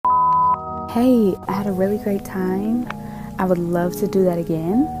Hey, I had a really great time. I would love to do that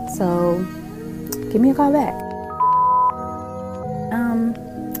again. So give me a call back.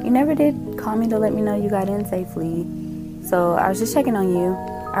 You never did call me to let me know you got in safely. So I was just checking on you.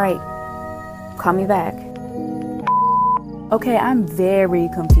 All right, call me back. Okay, I'm very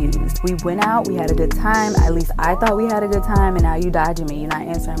confused. We went out, we had a good time. At least I thought we had a good time, and now you dodging me. You're not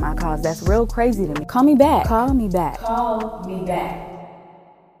answering my calls. That's real crazy to me. Call me back. Call me back. Call me back.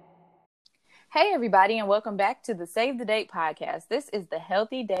 Hey, everybody, and welcome back to the Save the Date podcast. This is the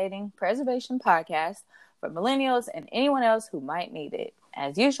Healthy Dating Preservation podcast for millennials and anyone else who might need it.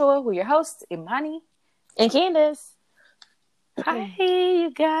 As usual, we're your hosts, Imani and Candace. Hi,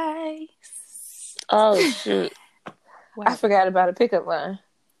 you guys. Oh, shoot. I forgot about a pickup line.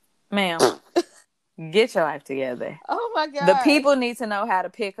 Ma'am, get your life together. Oh, my God. The people need to know how to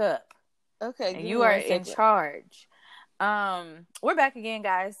pick up. Okay. And you are in charge. We're back again,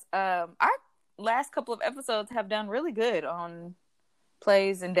 guys. Our last couple of episodes have done really good on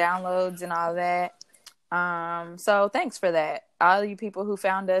plays and downloads and all that. So thanks for that. All you people who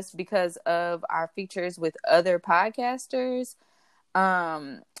found us because of our features with other podcasters.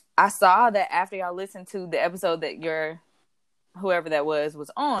 I saw that after y'all listened to the episode that whoever that was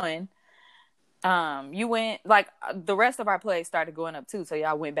on, you went, like, the rest of our plays started going up too, so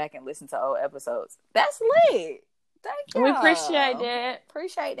y'all went back and listened to old episodes. That's lit. Thank you. We appreciate that.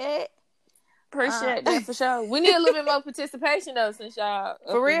 Appreciate that For sure. We need a little bit more participation though, since y'all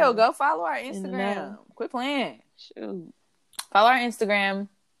for real. Go follow our Instagram. Quit playing. Shoot. Follow our Instagram.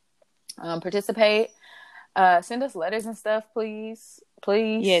 Participate. Send us letters and stuff, please.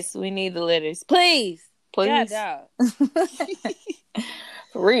 Yes, we need the letters. Please. God,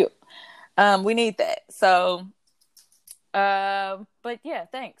 for real. We need that. So, but yeah,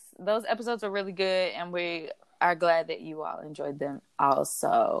 thanks. Those episodes are really good, and we are glad that you all enjoyed them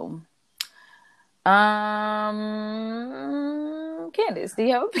also. Candace, do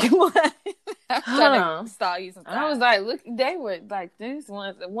you have a big one? I'm trying to stall you some time. I was like, look, they were like these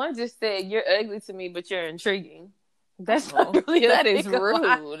ones. One just said, "You're ugly to me, but you're intriguing." That's not really that is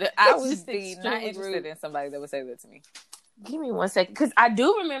rude. I would be not interested in somebody that would say that to me. Give me 1 second, because I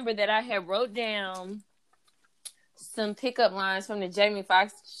do remember that I had wrote down some pickup lines from the Jamie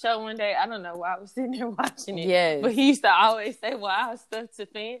Foxx show one day. I don't know why I was sitting there watching it. Yes. But he used to always say, "Wow, stuff too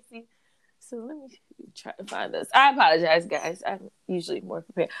fancy." So let me try to find this. I apologize, guys. I'm usually more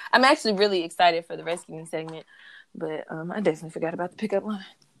prepared. I'm actually really excited for the Rescue Me segment, but I definitely forgot about the pickup line.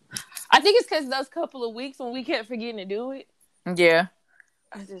 I think it's because those couple of weeks when we kept forgetting to do it. Yeah.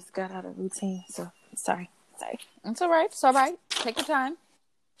 I just got out of routine, so sorry. It's all right. Take your time.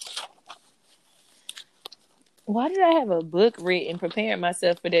 Why did I have a book written preparing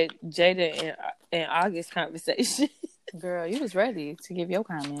myself for that Jada and August conversation? Girl, you was ready to give your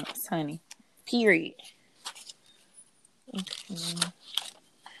comments, honey. Period. Okay.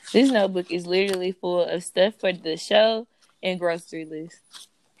 This notebook is literally full of stuff for the show and grocery lists.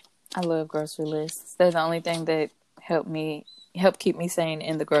 I love grocery lists. They're the only thing that help keep me sane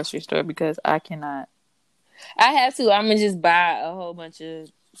in the grocery store, because I cannot. I have to. I'm gonna just buy a whole bunch of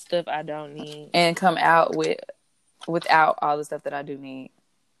stuff I don't need and come out without all the stuff that I do need.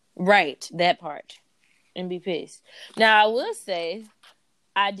 Right, that part, and be pissed. Now I will say,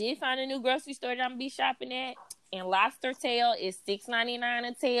 I did find a new grocery store that I'm gonna be shopping at, and lobster tail is $6.99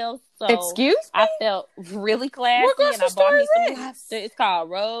 a tail. So excuse me? I felt really classy, what grocery and I store bought me is some this? lobster. It's called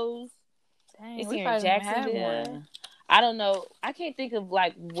Rose. Dang, it's here in Jacksonville. I don't know. I can't think of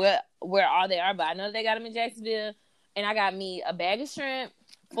like where all they are, but I know they got them in Jacksonville. And I got me a bag of shrimp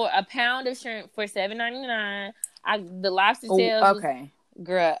for a pound of shrimp for $7.99. The lobster tails. Okay,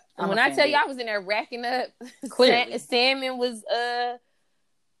 girl. And when I tell you I was in there racking up, salmon was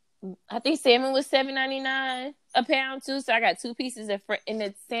I think salmon was $7.99 a pound too. So I got 2 pieces of and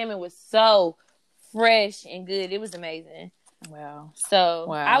the salmon was so fresh and good. It was amazing. Wow.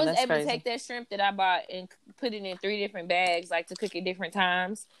 So I was able crazy to take that shrimp that I bought and put it in 3 different bags, like to cook at different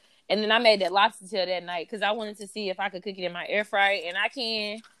times. And then I made that lobster tail that night because I wanted to see if I could cook it in my air fryer. And I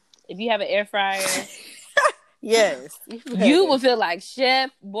can. If you have an air fryer, yes, you will feel like Chef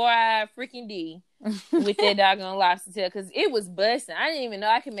Boy freaking D with that doggone lobster tail, because it was busting. I didn't even know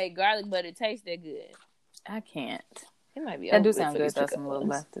I could make garlic butter taste that good. I can't. It might be. That do sound good though. Some little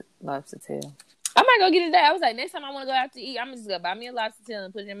lobster tail. I might go get it today. I was like, next time I want to go out to eat, I'm just gonna buy me a lobster tail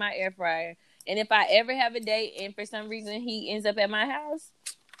and put it in my air fryer. And if I ever have a date and for some reason he ends up at my house,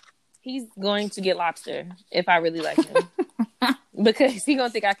 he's going to get lobster if I really like him. Because he's gonna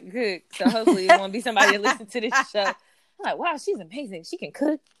think I can cook. So hopefully it won't be somebody that listens to this show. I'm like, wow, she's amazing. She can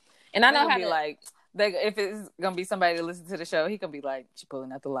cook. And I know how to, like, if it's gonna be somebody to listen to the show, he gonna be like, she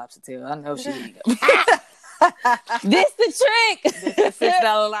pulling out the lobster tail. I know she ain't. This the trick. This is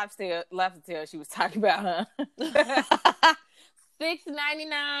 $6 lobster tail she was talking about, huh?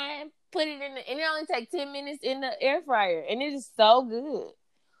 $6.99. Put it in and it only takes 10 minutes in the air fryer, and it is so good.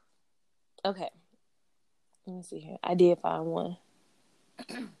 Okay, let me see here. I did find one.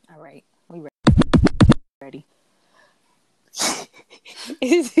 All right, we ready.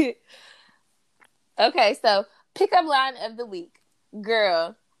 Is it? Okay, so pickup line of the week.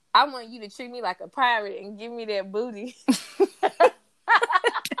 Girl, I want you to treat me like a pirate and give me that booty.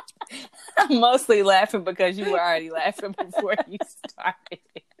 I'm mostly laughing because you were already laughing before you started.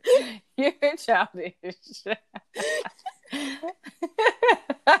 You're childish.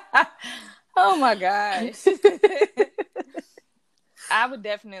 Oh my gosh. I would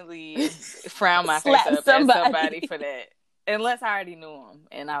definitely frown my face up at somebody for that. Unless I already knew him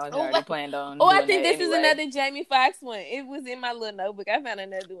and I was already planned on doing I think this anyway. is another Jamie Foxx one. It was in my little notebook. I found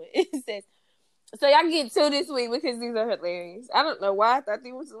another one. It says, so y'all get two this week because these are hilarious. I don't know why I thought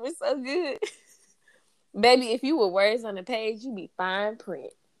these were so good. Baby, if you were words on the page, you'd be fine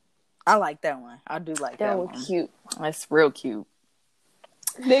print. I like that one. I do like that one. That was cute. That's real cute.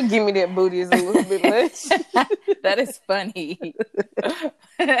 They give me that booty is a little bit much. That is funny.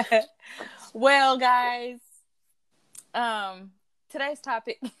 Well, guys, today's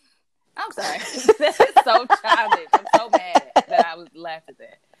topic. I'm sorry. This is so childish. I'm so mad that I was laughing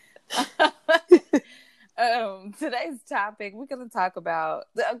at that. Today's topic, we're gonna talk about.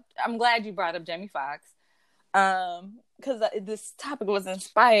 I'm glad you brought up Jamie Foxx, because this topic was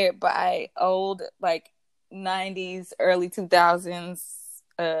inspired by old, like, 90s, early 2000s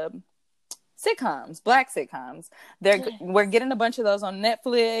sitcoms, black sitcoms. We're getting a bunch of those on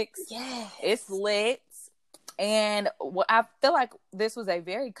Netflix. Yeah, it's lit. And I feel like this was a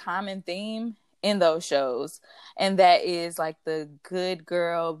very common theme in those shows. And that is like the good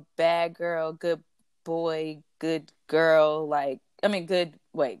girl, bad girl, good boy, good girl,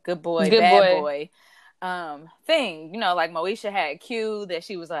 good boy, bad boy thing. You know, like Moesha had Q that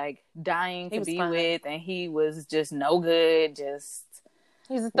she was like dying to be with, and he was just no good, just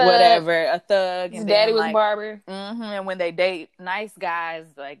he's a thug. Whatever, a thug. His daddy was barber. Mm-hmm, and when they date nice guys,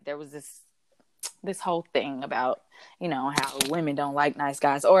 like there was this whole thing about, you know, how women don't like nice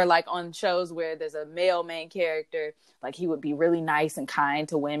guys, or like on shows where there's a male main character, like he would be really nice and kind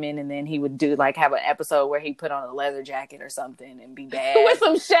to women, and then he would do like have an episode where he put on a leather jacket or something and be bad with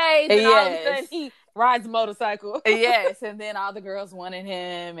some shades, and yes. all of a sudden he rides a motorcycle. Yes, and then all the girls wanted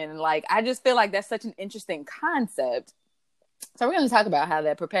him, and like I just feel like that's such an interesting concept. So we're going to talk about how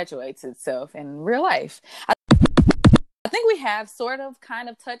that perpetuates itself in real life. I think we have sort of kind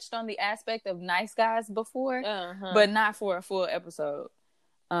of touched on the aspect of nice guys before, but not for a full episode.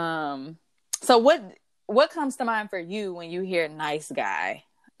 So what comes to mind for you when you hear nice guy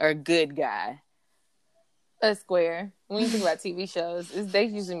or good guy? A square. When you think about TV shows, they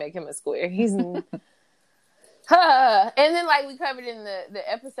usually make him a square. He's and then like we covered in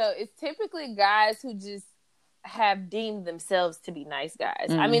the episode, it's typically guys who just have deemed themselves to be nice guys.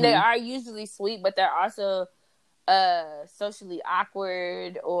 Mm-hmm. I mean, they are usually sweet, but they're also socially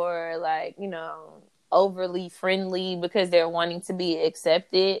awkward or like, you know, overly friendly because they're wanting to be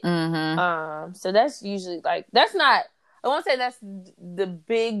accepted. Mm-hmm. So that's usually like, that's not, I won't say that's the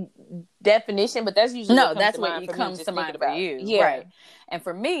big definition, but that's usually that's what comes to mind for you. Yeah. Right. And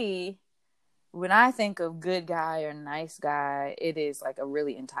for me, when I think of good guy or nice guy, it is like a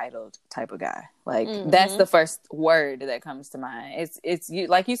really entitled type of guy. Like that's the first word that comes to mind. It's you,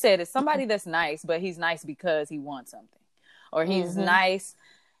 like you said, it's somebody that's nice, but he's nice because he wants something, or he's nice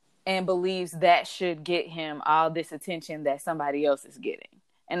and believes that should get him all this attention that somebody else is getting.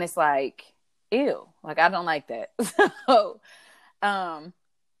 And it's like, ew, like I don't like that. So,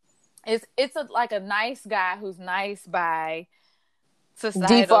 it's like a nice guy who's nice by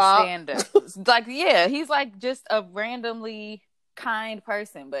societal default standards. Like, yeah, he's like just a randomly kind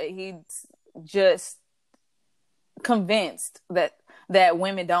person, but he's just convinced that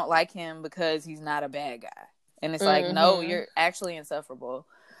women don't like him because he's not a bad guy. And it's like, no, you're actually insufferable.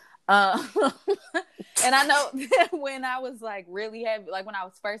 And I know that when I was like really heavy, like when I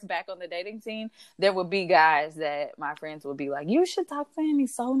was first back on the dating scene, there would be guys that my friends would be like, you should talk to him,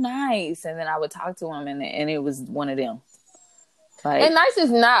 he's so nice. And then I would talk to him and it was one of them. Like, and nice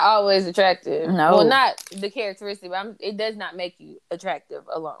is not always attractive. No. Well, not the characteristic, but it does not make you attractive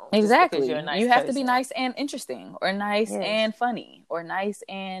alone. Exactly. You're a nice you have person. to be nice and interesting, or nice and funny, or nice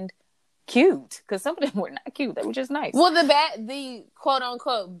and cute. Because some of them were not cute. They were just nice. Well, the quote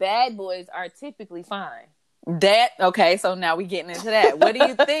unquote bad boys are typically fine. Okay, so now we getting into that. What do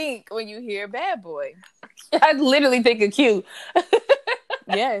you think when you hear bad boy? I literally think of Q.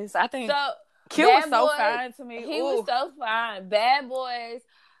 Yes, I think So Q was so fine to me. He was so fine. Bad boys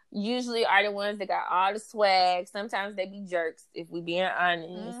usually are the ones that got all the swag. Sometimes they be jerks, if we being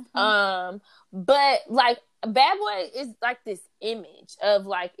honest. But like bad boy is like this image of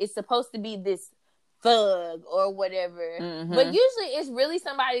like it's supposed to be this thug or whatever. But usually it's really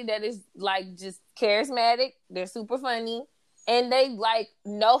somebody that is like just charismatic. They're super funny and they like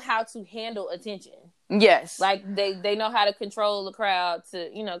know how to handle attention. Yes. Like they know how to control the crowd to,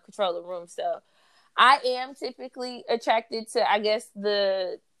 control the room. So I am typically attracted to, I guess,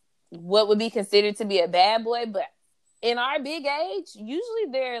 what would be considered to be a bad boy, but in our big age, usually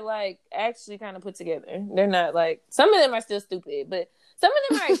they're like actually kind of put together. They're not like, some of them are still stupid, but some of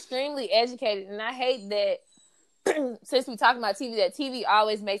them are extremely educated. And I hate that since we talk about TV, that TV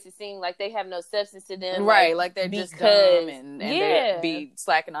always makes it seem like they have no substance to them. Right. Like they're just dumb and they be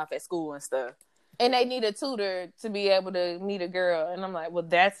slacking off at school and stuff. And they need a tutor to be able to meet a girl. And I'm like, well,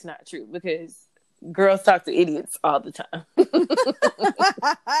 that's not true because girls talk to idiots all the time.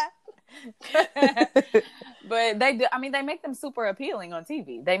 But they do. I mean, they make them super appealing on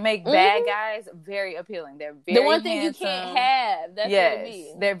TV. They make bad guys very appeling. They're very the one thing handsome. You can't have. That's what it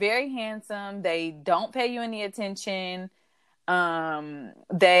be. They're very handsome. They don't pay you any attention.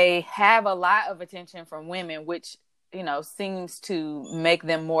 They have a lot of attention from women, which seems to make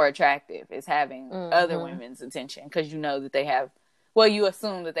them more attractive. Is having other women's attention because that they have. Well, you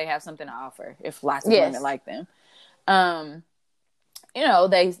assume that they have something to offer if lots of women like them.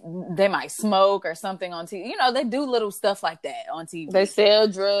 They might smoke or something on TV. They do little stuff like that on TV. They sell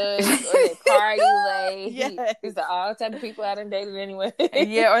drugs or they party late. Yes. These are all type of people I done dated anyway.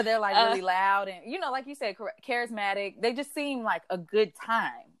 Yeah, or they're like really loud and like you said, charismatic. They just seem like a good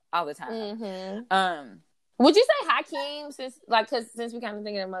time all the time. Would you say Hakeem, since we kind of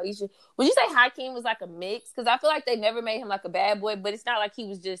thinking of Moesha, would you say Hakeem was like a mix? Because I feel like they never made him like a bad boy, but it's not like he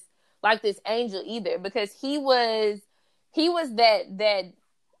was just like this angel either, because he was that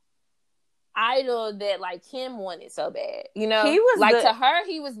idol that like Kim wanted so bad, He was like to her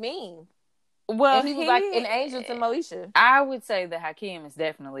he was mean. Well, and he was like an angel to Moesha. I would say that Hakeem is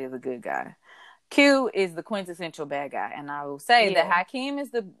definitely the good guy. Q is the quintessential bad guy, and I will say that Hakeem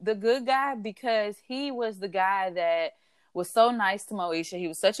is the good guy because he was the guy that was so nice to Moesha. He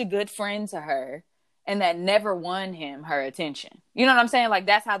was such a good friend to her, and that never won him her attention. You know what I'm saying? Like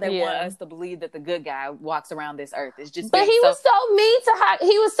that's how they want us to believe that the good guy walks around this earth. It's just, but he was so mean to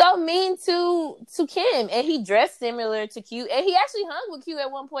he was so mean to Kim, and he dressed similar to Q, and he actually hung with Q at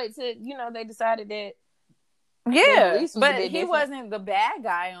one point. To they decided that. Yeah, but he wasn't the bad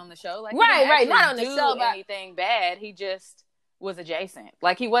guy on the show. Like, right, not on the show. Anything bad? He just was adjacent.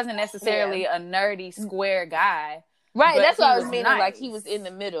 Like, he wasn't necessarily a nerdy square guy. Right, that's what I was meaning. Nice. Like, he was in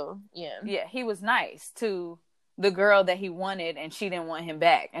the middle. Yeah, he was nice to the girl that he wanted, and she didn't want him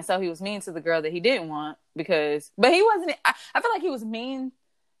back, and so he was mean to the girl that he didn't want But he wasn't. I feel like he was mean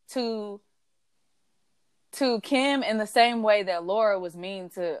to Kim in the same way that Laura was mean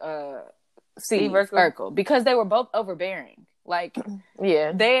to Steve Urkel, because they were both overbearing. Like,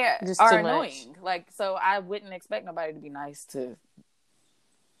 they are annoying. Like, so I wouldn't expect nobody to be nice to.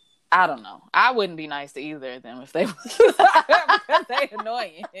 I don't know. I wouldn't be nice to either of them if they were because they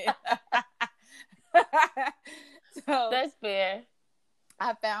annoying. So that's fair.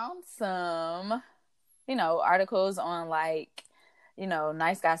 I found some, articles on like,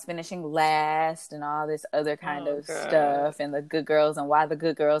 nice guys finishing last and all this other kind of stuff, and the good girls and why the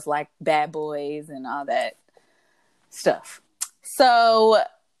good girls like bad boys and all that stuff. So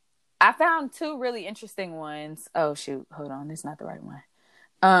I found two really interesting ones. Oh shoot, hold on, this is not the right one.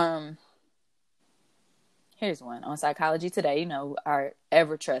 Here's one on Psychology Today, our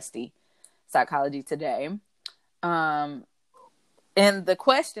ever trusty Psychology Today. And the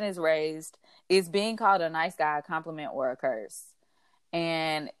question is raised, is being called a nice guy a compliment or a curse?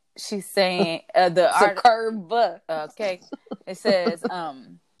 And she's saying okay. It says,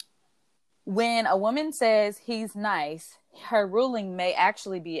 when a woman says he's nice, her ruling may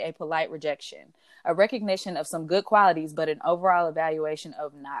actually be a polite rejection, a recognition of some good qualities, but an overall evaluation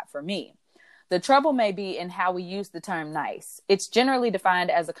of not for me. The trouble may be in how we use the term nice. It's generally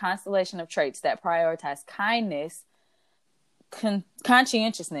defined as a constellation of traits that prioritize kindness,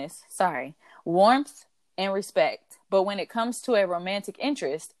 conscientiousness, warmth, and respect. But when it comes to a romantic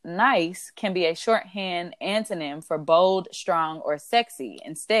interest, nice can be a shorthand antonym for bold, strong, or sexy,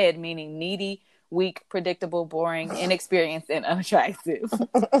 instead meaning needy, weak, predictable, boring, inexperienced, and unattractive.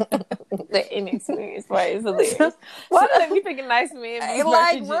 The inexperienced part is hilarious. Why do they be picking nice men?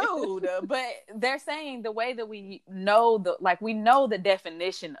 Like rude, but they're saying the way that we know we know the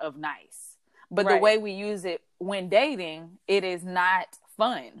definition of nice, but the way we use it when dating, it is not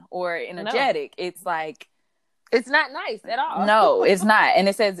fun or energetic. No. It's like, it's not nice at all. No, it's not. And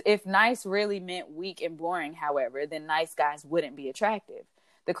it says if nice really meant weak and boring, however, then nice guys wouldn't be attractive.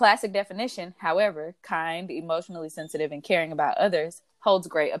 The classic definition, however, kind, emotionally sensitive, and caring about others, holds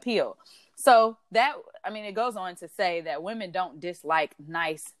great appeal. So that, I mean, it goes on to say that women don't dislike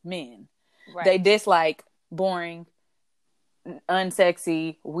nice men. Right. They dislike boring,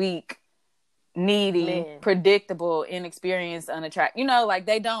 unsexy, weak, needy, predictable, inexperienced, unattractive. You know, like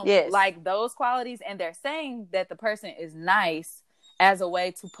they don't like those qualities. And they're saying that the person is nice as a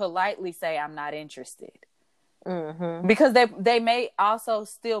way to politely say, I'm not interested. Mm-hmm. Because they may also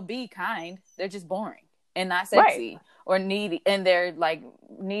still be kind. They're just boring and not sexy or needy. And they're like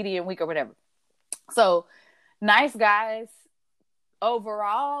needy and weak or whatever. So nice guys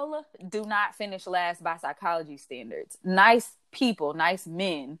overall do not finish last by psychology standards. Nice people, nice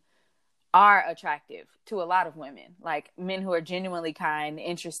men are attractive to a lot of women, like men who are genuinely kind,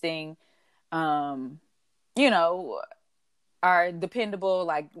 interesting, you know, are dependable,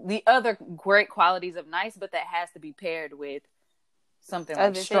 like the other great qualities of nice, but that has to be paired with something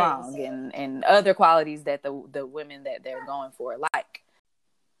like strong and other qualities that the women that they're going for like.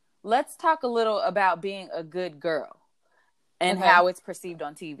 Let's talk a little about being a good girl and how it's perceived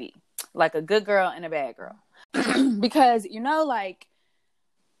on TV, like a good girl and a bad girl. Because, you know, like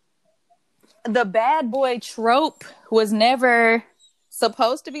the bad boy trope was never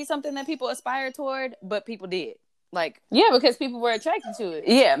supposed to be something that people aspired toward, but people did. Like, yeah, because people were attracted to it.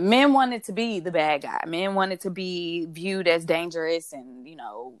 Yeah, men wanted to be the bad guy. Men wanted to be viewed as dangerous and, you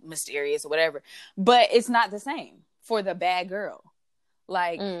know, mysterious or whatever. But it's not the same for the bad girl.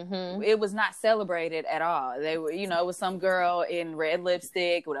 Like, it was not celebrated at all. They were, you know, it was some girl in red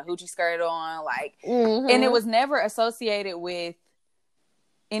lipstick with a hoochie skirt on, like, and it was never associated with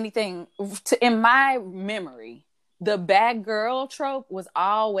anything. In my memory, the bad girl trope was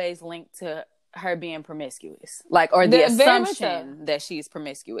always linked to her being promiscuous, like, or the assumption that she's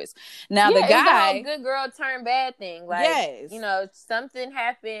promiscuous. Now the guy, it's the whole good girl turn bad thing. Like, you know, something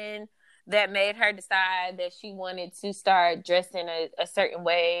happened that made her decide that she wanted to start dressing a certain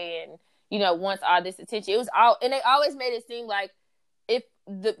way, and you know, wants all this attention. It was all, and they always made it seem like if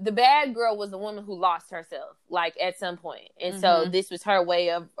the bad girl was the woman who lost herself, like at some point, and so this was her way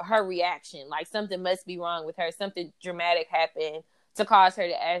of her reaction. Like something must be wrong with her. Something dramatic happened to cause her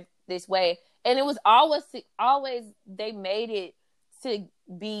to act this way. And it was always they made it to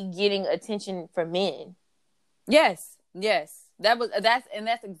be getting attention from men. Yes. That's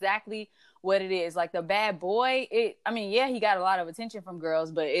exactly what it is. Like the bad boy, he got a lot of attention from girls,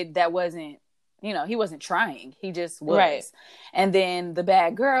 but that wasn't, you know, he wasn't trying. He just was. Right. And then the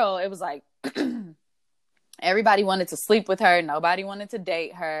bad girl, it was like everybody wanted to sleep with her. Nobody wanted to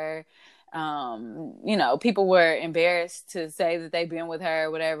date her. You know, people were embarrassed to say that they've been with her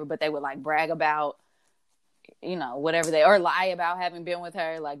or whatever, but they would like brag about, you know, whatever or lie about having been with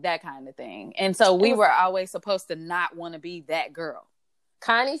her, like that kind of thing. And so we were always supposed to not want to be that girl.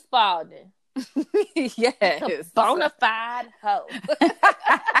 Connie Spaulding. Yes. Bona fide hoe.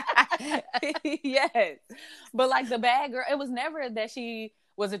 Yes. But like the bad girl, it was never that she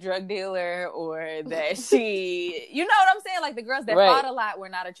was a drug dealer or that she, you know what I'm saying? Like the girls that fought a lot were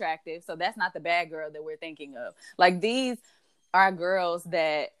not attractive. So that's not the bad girl that we're thinking of. Like these are girls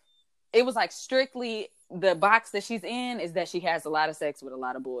that it was like strictly the box that she's in is that she has a lot of sex with a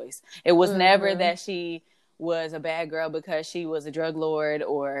lot of boys. It was never that she was a bad girl because she was a drug lord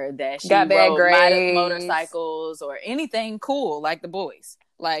or that she got bad grades, motorcycles or anything cool like the boys.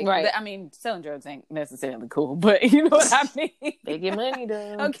 Like, selling drugs ain't necessarily cool, but you know what I mean? They get money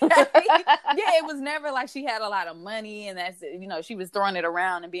though. Okay. Yeah, it was never like she had a lot of money and that's, you know, she was throwing it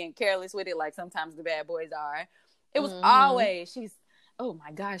around and being careless with it like sometimes the bad boys are. It was always, oh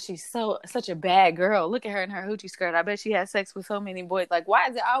my gosh, she's such a bad girl. Look at her in her hoochie skirt. I bet she has sex with so many boys. Like, why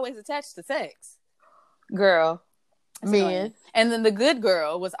is it always attached to sex? Girl. Men. And then the good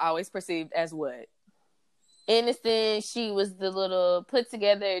girl was always perceived as what? Innocent. She was the little put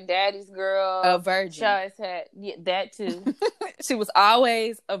together daddy's girl. A virgin. She always had that too. She was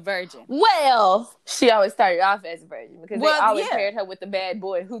always a virgin. Well, she always started off as a virgin because they always paired her with the bad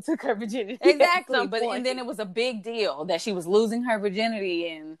boy who took her virginity. Exactly. And then it was a big deal that she was losing her virginity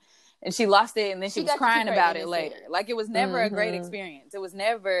and she lost it and then she was crying about it later. Like it was never a great experience. It was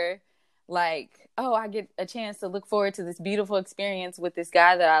never like, oh, I get a chance to look forward to this beautiful experience with this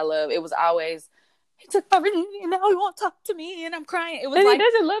guy that I love. It was always he took everything and now he won't talk to me and I'm crying. It was and like, he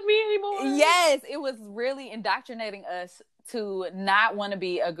doesn't love me anymore. Yes, it was really indoctrinating us to not want to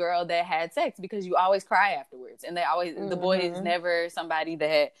be a girl that had sex because you always cry afterwards, and the boy is never somebody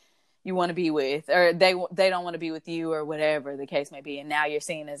that you want to be with, or they don't want to be with you, or whatever the case may be. And now you're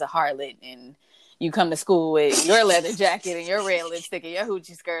seen as a harlot, and you come to school with your leather jacket and your red lipstick and your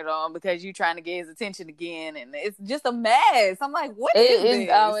hoochie skirt on because you're trying to get his attention again, and it's just a mess. I'm like, what is this?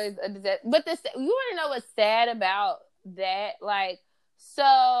 It's always a disaster. But you want to know what's sad about that? Like,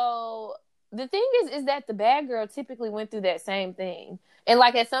 so the thing is that the bad girl typically went through that same thing, and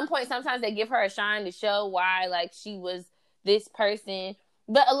like at some point, sometimes they give her a shine to show why like she was this person.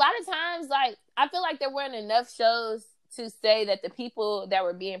 But a lot of times, like, I feel like there weren't enough shows to say that the people that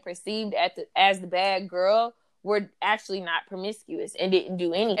were being perceived as the bad girl were actually not promiscuous and didn't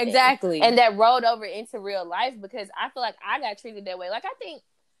do anything. Exactly. And that rolled over into real life, because I feel like I got treated that way. Like, I think,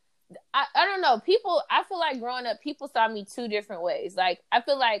 I don't know, I feel like growing up, people saw me two different ways. Like, I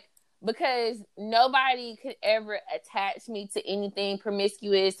feel like because nobody could ever attach me to anything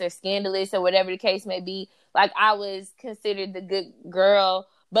promiscuous or scandalous or whatever the case may be, like, I was considered the good girl,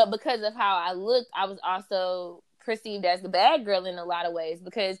 but because of how I looked, I was also perceived as the bad girl in a lot of ways,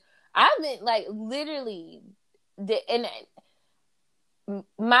 because I've been, like, literally,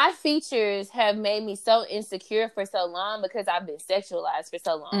 my features have made me so insecure for so long because I've been sexualized for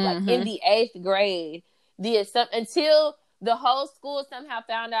so long. Like, in the 8th grade, until the whole school somehow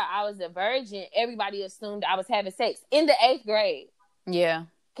found out I was a virgin, everybody assumed I was having sex in the 8th grade. Yeah.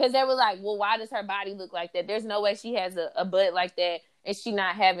 Because they were like, well, why does her body look like that? There's no way she has a butt like that and she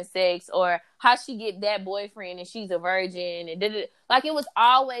not having sex, or how she get that boyfriend and she's a virgin, and like, it was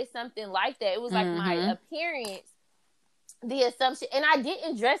always something like that. It was like my appearance, the assumption, and I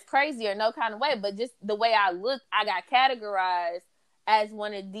didn't dress crazy or no kind of way, but just the way I looked, I got categorized as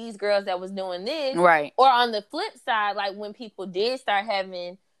one of these girls that was doing this. Right. Or on the flip side, like when people did start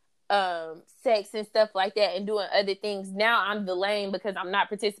having sex and stuff like that and doing other things, now I'm the lame because I'm not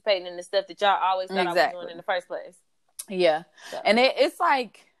participating in the stuff that y'all always thought I was doing in the first place. Yeah. So. And it's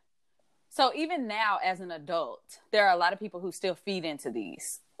like, so even now as an adult, there are a lot of people who still feed into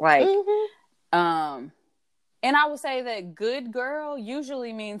these. Like, and I would say that good girl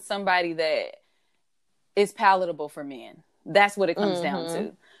usually means somebody that is palatable for men. That's what it comes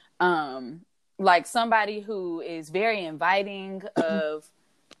down to. Like somebody who is very inviting of,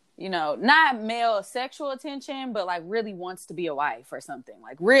 you know, not male sexual attention, but like really wants to be a wife or something.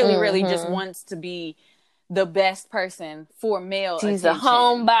 Like really, really just wants to be the best person for male She's attention. a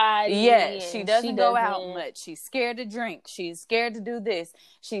homebody. Yeah, she doesn't go out much. She's scared to drink. She's scared to do this.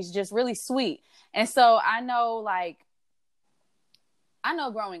 She's just really sweet. And so I know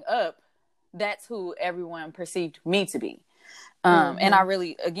growing up, that's who everyone perceived me to be. And I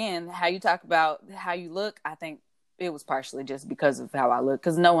really, again, how you talk about how you look, I think it was partially just because of how I look,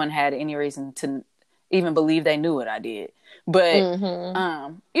 because no one had any reason to even believe they knew what I did. But,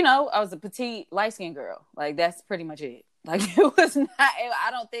 you know, I was a petite, light-skinned girl. Like, that's pretty much it. Like, it was not,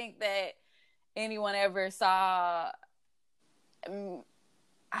 I don't think that anyone ever saw,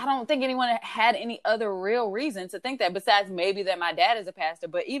 I don't think anyone had any other real reason to think that, besides maybe that my dad is a pastor.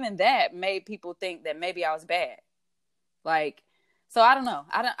 But even that made people think that maybe I was bad. Like, so I don't know.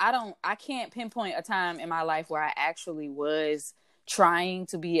 I can't pinpoint a time in my life where I actually was trying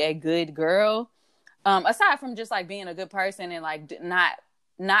to be a good girl. Aside from just like being a good person and like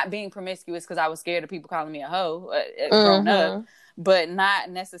not being promiscuous because I was scared of people calling me a hoe growing up, but not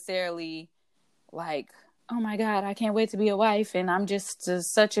necessarily like, oh my God, I can't wait to be a wife and I'm just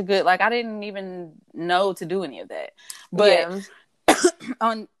such a good, like, I didn't even know to do any of that. But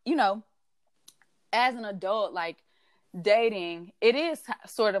on, you know, as an adult, like, dating, it is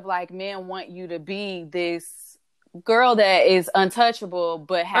sort of like men want you to be this girl that is untouchable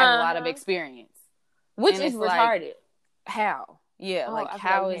but has a lot of experience, which is retarded. Like, how? Yeah, like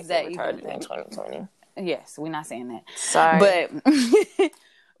how is that retarded even in 2020? Yes, we're not saying that. Sorry,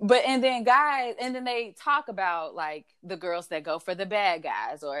 but and then guys, and then they talk about like the girls that go for the bad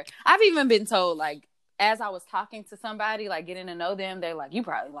guys, or I've even been told, like, as I was talking to somebody, like getting to know them, they're like, you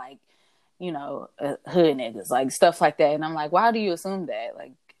probably like, you know, hood niggas, like stuff like that. And I'm like, why do you assume that?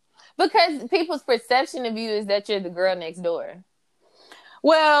 Like, because people's perception of you is that you're the girl next door.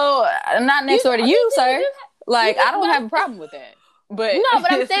 Well, not next door to you, sir. Like, I don't have a problem with that. But no,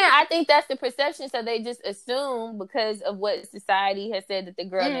 but I'm saying I think that's the perception. So they just assume because of what society has said that the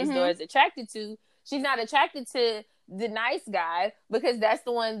girl next door is attracted to. She's not attracted to the nice guy because that's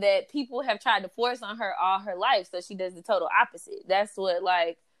the one that people have tried to force on her all her life. So she does the total opposite. That's what,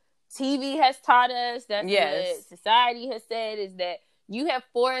 like, TV has taught us. That's what society has said, is that you have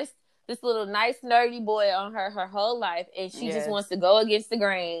forced this little nice nerdy boy on her whole life, and she just Yes. wants to go against the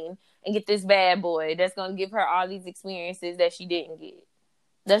grain and get this bad boy that's gonna give her all these experiences that she didn't get.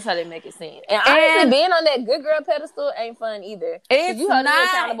 That's how they make it seem. And honestly, being on that good girl pedestal ain't fun either. It's you hold me not.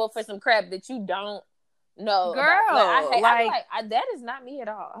 accountable for some crap that you don't know. Girl, I'm that is not me at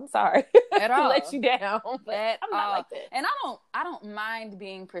all. I'm sorry. At all. Let you down. But At I'm not all. like that. And I don't mind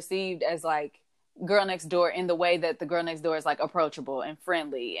being perceived as like girl next door in the way that the girl next door is like approachable and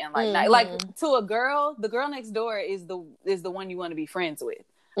friendly and like Mm-hmm. like to a girl, the girl next door is the one you want to be friends with.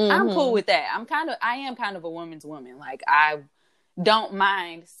 Mm-hmm. I'm cool with that. I am kind of a woman's woman. Like I don't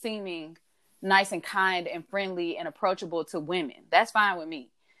mind seeming nice and kind and friendly and approachable to women. That's fine with me.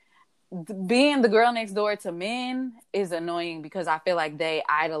 Being the girl next door to men is annoying because I feel like they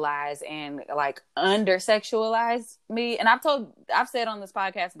idolize and like under sexualize me. And I've said on this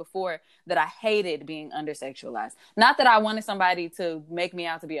podcast before that I hated being under sexualized. Not that I wanted somebody to make me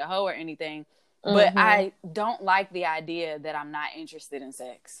out to be a hoe or anything, but I don't like the idea that I'm not interested in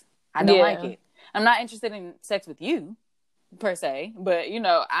sex. I don't like it. I'm not interested in sex with you per se, but you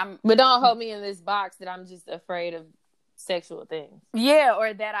know, But don't hold me in this box that I'm just afraid of sexual things. Yeah,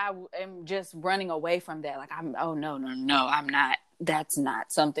 or that I am just running away from that. Like no, I'm not. That's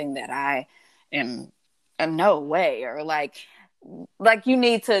not something that I am. No way. Or like you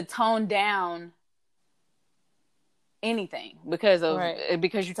need to tone down anything because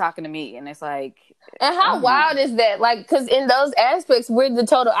you're talking to me, and it's like. And how wild is that? Like, because in those aspects, we're the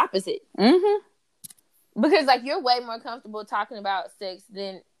total opposite. Mm-hmm. Because like you're way more comfortable talking about sex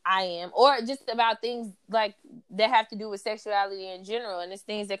than I am, or just about things like that have to do with sexuality in general, and it's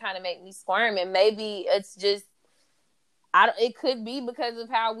things that kind of make me squirm. And maybe it's just, it could be because of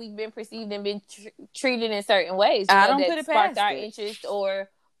how we've been perceived and been treated in certain ways. I don't that put it sparked past our it. interest or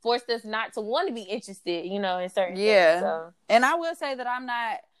forced us not to want to be interested, in certain Yeah. things. So. And I will say that I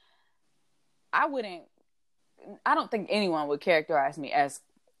don't think anyone would characterize me as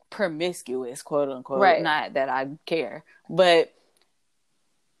promiscuous, quote unquote. Right. Not that I care, but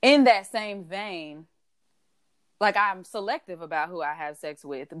in that same vein, like I'm selective about who I have sex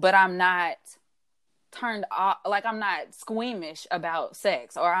with, but I'm not turned off. Like I'm not squeamish about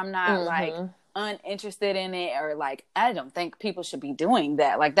sex, or I'm not like uninterested in it, or like I don't think people should be doing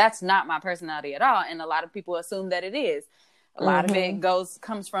that. Like that's not my personality at all, and a lot of people assume that it is. A lot of it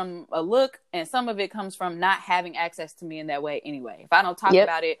comes from a look, and some of it comes from not having access to me in that way anyway. If I don't talk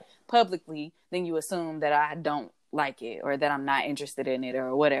about it publicly, then you assume that I don't like it or that I'm not interested in it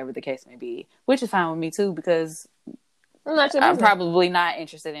or whatever the case may be, which is fine with me too, because I'm probably not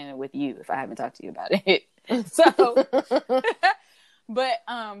interested in it with you if I haven't talked to you about it. So, but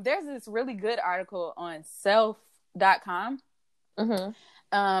there's this really good article on self.com.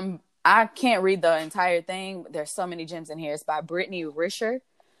 I can't read the entire thing, but there's so many gems in here. It's by Brittany Risher.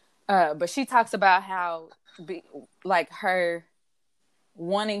 But she talks about how her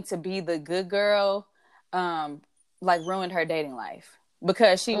wanting to be the good girl ruined her dating life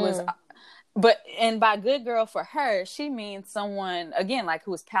because she was and by good girl for her, she means someone again like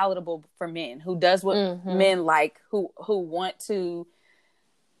who is palatable for men, who does what men like, who want to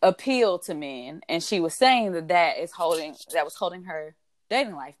appeal to men. And she was saying that was holding her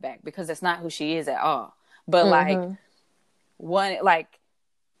dating life back because that's not who she is at all. But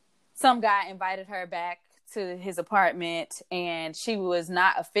some guy invited her back to his apartment and she was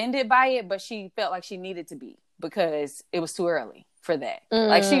not offended by it, but she felt like she needed to be because it was too early for that.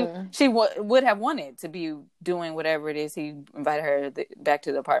 Like she would have wanted to be doing whatever it is he invited her back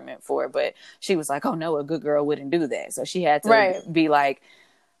to the apartment for, but she was like, oh no, a good girl wouldn't do that. So she had to be like,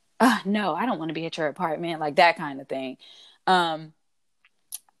 no, I don't want to be at your apartment, like that kind of thing.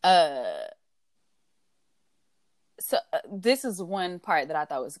 So this is one part that I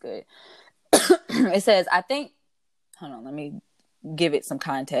thought was good. It says, hold on, let me give it some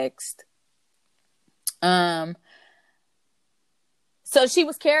context. So she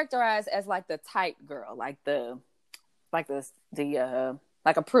was characterized as like the tight girl, like a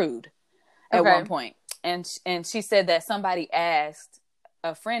prude at one point. And she said that somebody asked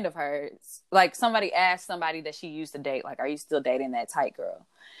a friend of hers, like somebody asked somebody that she used to date, like, are you still dating that tight girl?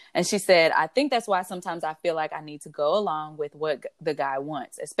 And she said, I think that's why sometimes I feel like I need to go along with what the guy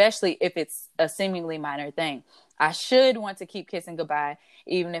wants, especially if it's a seemingly minor thing. I should want to keep kissing goodbye,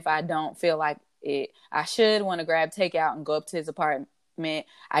 even if I don't feel like it. I should want to grab takeout and go up to his apartment movement,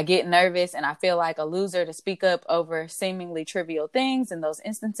 I get nervous and I feel like a loser to speak up over seemingly trivial things in those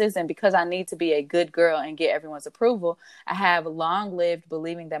instances. And because I need to be a good girl and get everyone's approval, I have long lived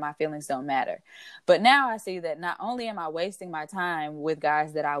believing that my feelings don't matter. But now I see that not only am I wasting my time with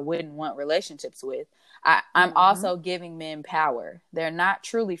guys that I wouldn't want relationships with, I'm also giving men power. They're not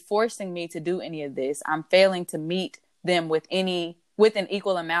truly forcing me to do any of this. I'm failing to meet them with an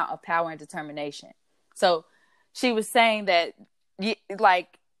equal amount of power and determination. So she was saying that,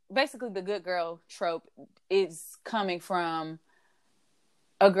 like, basically the good girl trope is coming from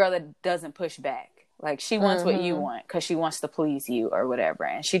a girl that doesn't push back. Like, she wants what you want because she wants to please you or whatever.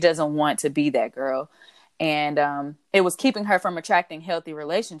 And she doesn't want to be that girl. And it was keeping her from attracting healthy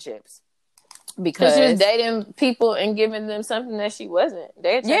relationships. Because she was dating people and giving them something that she wasn't.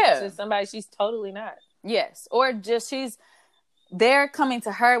 They're attracted to somebody she's totally not. Yes. Or just they're coming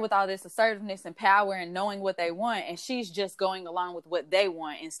to her with all this assertiveness and power and knowing what they want. And she's just going along with what they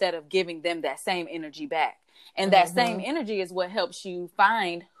want instead of giving them that same energy back. And that same energy is what helps you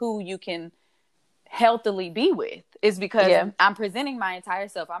find who you can healthily be with. Is because I'm presenting my entire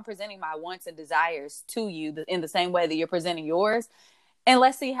self. I'm presenting my wants and desires to you in the same way that you're presenting yours. And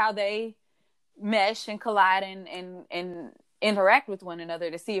let's see how they mesh and collide and interact with one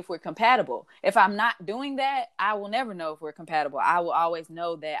another to see if we're compatible. If I'm not doing that, I will never know if we're compatible. I will always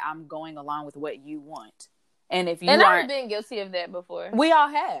know that I'm going along with what you want. And if you I've been guilty of that before. We all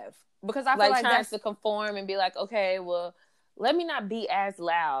have. Because I feel like trying to conform and be like, okay, well, let me not be as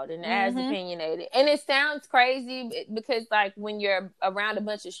loud and as opinionated. And it sounds crazy because, like, when you're around a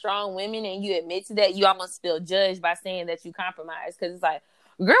bunch of strong women and you admit to that, you almost feel judged by saying that you compromise. Because it's like,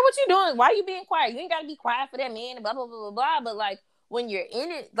 girl, what you doing? Why you being quiet? You ain't got to be quiet for that man and blah, blah, blah, blah, blah. But, like, when you're in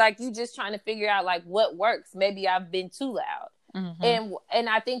it, like, you just trying to figure out, like, what works. Maybe I've been too loud. And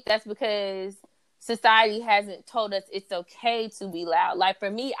I think that's because society hasn't told us it's okay to be loud. Like, for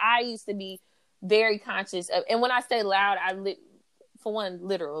me, I used to be very conscious of, and when I say loud, for one,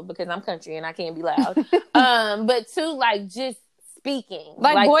 literal, because I'm country and I can't be loud. But two, like, just speaking.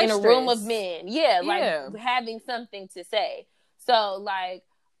 Like in a room of men. Yeah, like having something to say. So, like,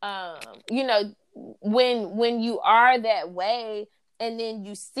 you know, when you are that way and then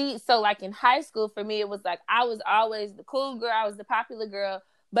you see, so like in high school for me, it was like, I was always the cool girl. I was the popular girl,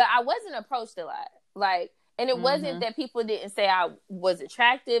 but I wasn't approached a lot. Like, and it wasn't that people didn't say I was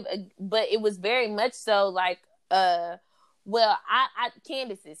attractive, but it was very much so like, well,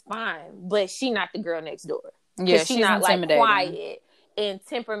 Candace is fine, but she not the girl next door. Yeah, she's not like quiet and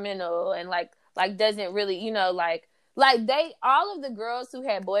temperamental and like doesn't really, you know, like all of the girls who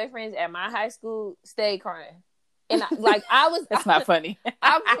had boyfriends at my high school stayed crying. And I was that's not funny.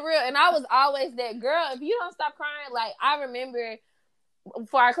 I'm for real. And I was always that girl. If you don't stop crying, like, I remember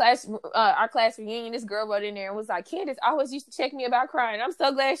for our class reunion, this girl wrote in there and was like, Candace always used to check me about crying. I'm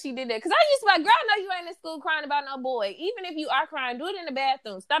so glad she did that. Because I used to be like, girl, I know you ain't in school crying about no boy. Even if you are crying, do it in the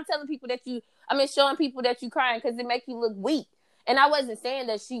bathroom. Stop telling people showing people that you crying because it make you look weak. And I wasn't saying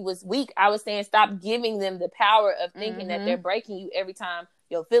that she was weak. I was saying stop giving them the power of thinking that they're breaking you every time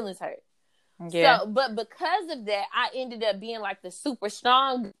your feelings hurt. Yeah. So, but because of that, I ended up being like the super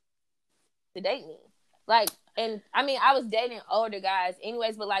strong to date me. Like, and I mean, I was dating older guys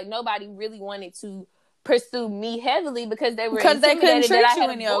anyways, but like nobody really wanted to pursue me heavily because they couldn't treat you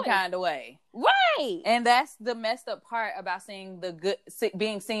in your kind of way. Right. And that's the messed up part about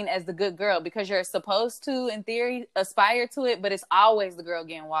being seen as the good girl, because you're supposed to, in theory, aspire to it, but it's always the girl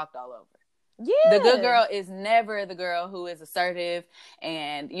getting walked all over. Yeah. The good girl is never the girl who is assertive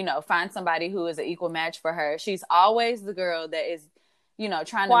and, you know, find somebody who is an equal match for her. She's always the girl that is, you know,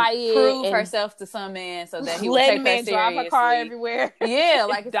 trying to prove herself to some man so that he will take her seriously. Drive her car everywhere. Yeah,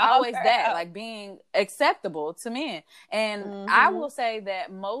 like it's always that, like being acceptable to men. And I will say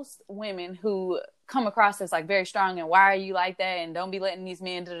that most women who come across as like very strong and why are you like that and don't be letting these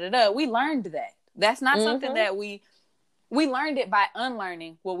men we learned that. That's not something that we learned it by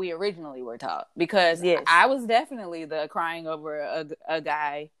unlearning what we originally were taught, because I was definitely the crying over a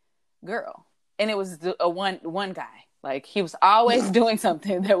guy girl, and it was a one guy. Like, he was always doing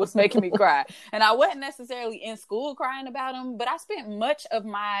something that was making me cry. And I wasn't necessarily in school crying about him, but I spent much of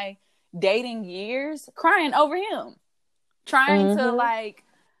my dating years crying over him, trying to like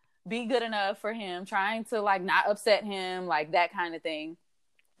be good enough for him, trying to like not upset him, like that kind of thing.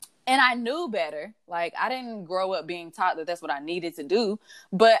 And I knew better. Like, I didn't grow up being taught that that's what I needed to do,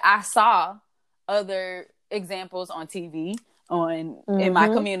 but I saw other examples on TV, in my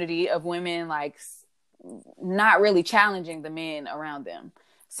community, of women like not really challenging the men around them.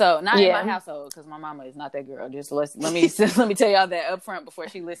 So not in my household, because my mama is not that girl. Just let me tell y'all that up front before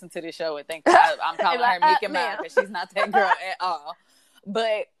she listens to this show and think I'm calling her meek and mild, because she's not that girl at all.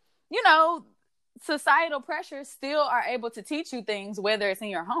 But, you know, societal pressures still are able to teach you things, whether it's in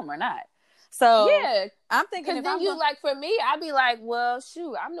your home or not. So yeah, I'm thinking, because then you like, for me, I'd be like, well,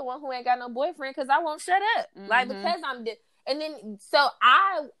 shoot, I'm the one who ain't got no boyfriend because I won't shut up. Like, because and then so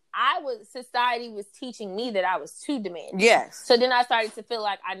I was, society was teaching me that I was too demanding. Yes. So then I started to feel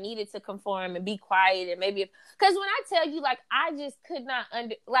like I needed to conform and be quiet, and maybe because when I tell you, like, I just could not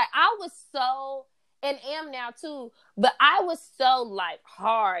like, I was so, and am now too, but I was so like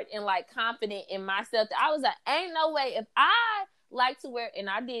hard and like confident in myself that I was like, ain't no way if I like to wear, and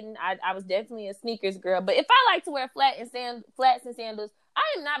I didn't, I was definitely a sneakers girl, but if I like to wear flats and sandals,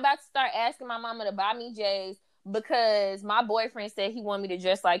 I am not about to start asking my mama to buy me J's because my boyfriend said he wanted me to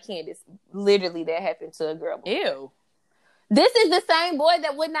dress like Candace. Literally, that happened to a girl before. Ew. This is the same boy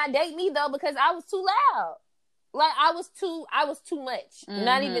that would not date me though because I was too loud. Like, I was too much.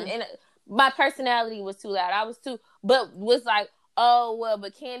 Not even in my personality was too loud. I was too, but was like, oh, well,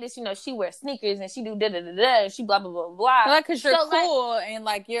 but Candace, you know, she wears sneakers and she do da-da-da-da and she blah, blah, blah, blah. Like, because you're so, cool, like, and,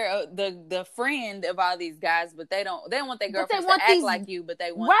 like, you're the friend of all these guys, but they want their girlfriends to act like you, but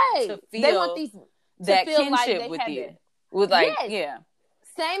they want to feel they want these, that feel kinship like with you. With, like, yes. Yeah.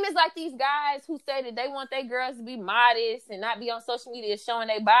 Same as, like, these guys who say that they want their girls to be modest and not be on social media showing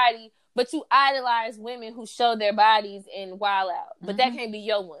their body, but you idolize women who show their bodies and wild out. But that can't be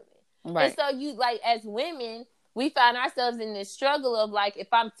your woman. Right. And so you, like, as women, we find ourselves in this struggle of, like, if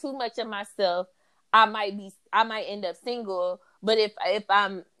I'm too much of myself, I might end up single. But if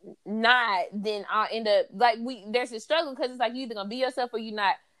I'm not, then I'll end up, like, there's a struggle because it's like you either gonna be yourself or you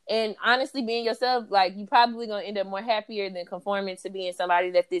not. And honestly, being yourself, like, you probably gonna end up more happier than conforming to being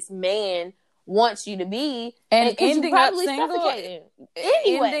somebody that this man wants you to be. And ending up single,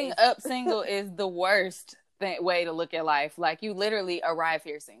 ending up single is the worst way to look at life. Like, you literally arrive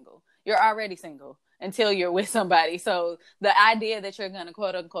here single. You're already single until you're with somebody. So the idea that you're going to,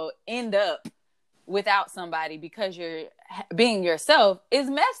 quote unquote, end up without somebody because you're being yourself is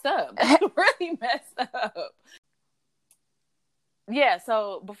messed up. Really messed up. Yeah,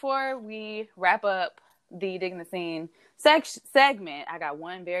 so before we wrap up the Digging the Scene segment, I got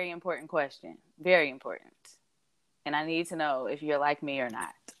one very important question. Very important. And I need to know if you're like me or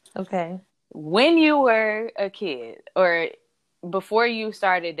not. Okay. When you were a kid, or before you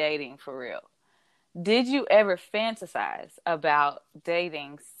started dating for real, did you ever fantasize about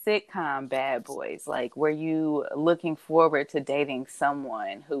dating sitcom bad boys? Like, were you looking forward to dating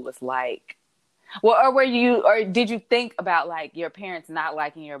someone who was like, well, or did you think about, like, your parents not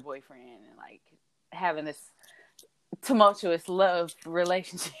liking your boyfriend and, like, having this tumultuous love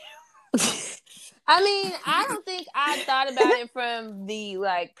relationship? I mean, I don't think I thought about it from the,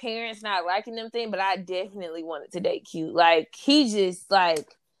 like, parents not liking them thing, but I definitely wanted to date Q. Like, he just,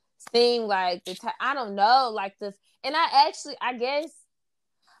 like, seemed like I don't know, like, and I guess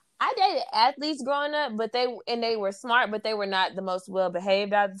I dated athletes growing up, but they were smart, but they were not the most well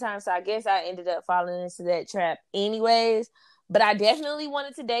behaved all the time. So I guess I ended up falling into that trap anyways. But I definitely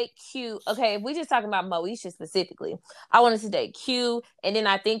wanted to date Q. Okay, if we just talking about Moesha specifically, I wanted to date Q, and then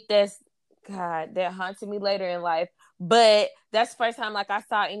I think that haunted me later in life. But that's the first time, like, I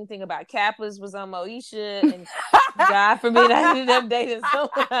saw anything about Kappas was on Moesha, and God forbid I ended up dating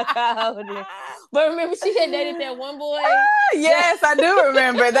someone I got older. But remember, she had dated that one boy. Yes, I do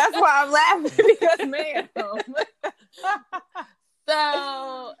remember. That's why I'm laughing because, man.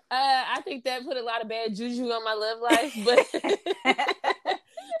 So I think that put a lot of bad juju on my love life, but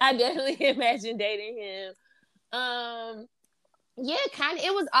I definitely imagined dating him. Yeah, kind of.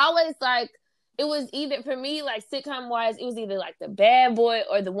 It was always like, it was either, for me, like, sitcom wise, it was either like the bad boy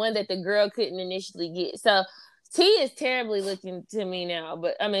or the one that the girl couldn't initially get. So T is terribly looking to me now,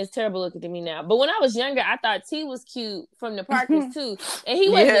 it's terrible looking to me now. But when I was younger, I thought T was cute from the Parkers too, and he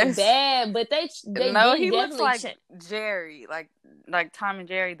wasn't bad. But they he looks like Jerry, like Tom and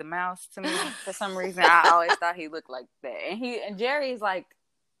Jerry the mouse to me. For some reason, I always thought he looked like that. And Jerry's like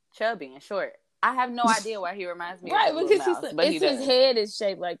chubby and short. I have no idea why he reminds me of because mouse, but his head is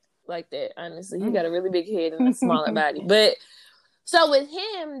shaped like that. Honestly, he got a really big head and a smaller body, but. So with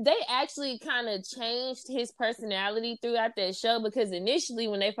him, they actually kind of changed his personality throughout that show, because initially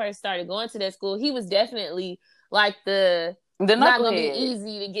when they first started going to that school, he was definitely like the not going to be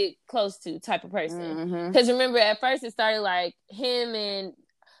easy to get close to type of person. Because remember, at first it started like him and...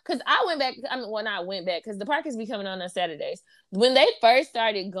 Because I went back... not went back, because the Parkers be coming on Saturdays. When they first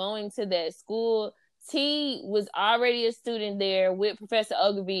started going to that school... T was already a student there with Professor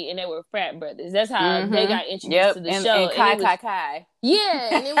Ogilvy, and they were frat brothers. That's how they got introduced to the show. And Kai. Yeah,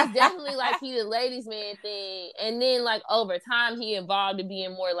 and it was definitely like he the ladies' man thing. And then, like, over time, he evolved to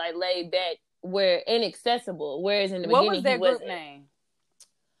being more like laid back, where inaccessible. Whereas in the beginning, what was their he wasn't. Group name?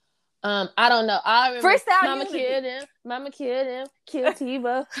 I don't know. I remember Freestyle Mama Unity. killed him. Mama killed him. Killed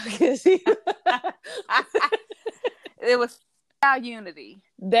Tiva. Kill Tiva. It was Freestyle Unity.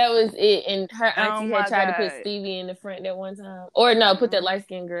 That was it. And her auntie my had tried to put God. Stevie in the front that one time. Or no, put that light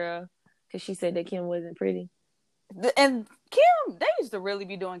skinned girl. Because she said that Kim wasn't pretty. And Kim, they used to really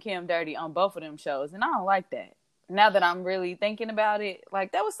be doing Kim dirty on both of them shows. And I don't like that. Now that I'm really thinking about it,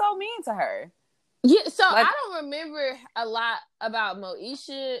 like, that was so mean to her. Yeah, so Like, I don't remember a lot about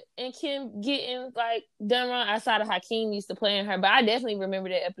Moesha and Kim getting like done wrong outside of Hakeem used to playing her, but I definitely remember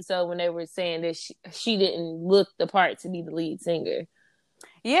that episode when they were saying that she didn't look the part to be the lead singer.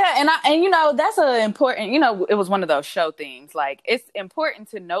 yeah, and you know, that's a important, you know, it was one of those show themes. Like, it's important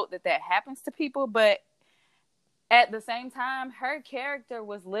to note that happens to people, but at the same time, her character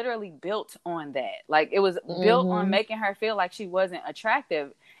was literally built on that. Like, it was built on making her feel like she wasn't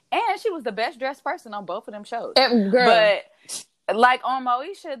attractive. And she was the best dressed person on both of them shows. Girl. But like on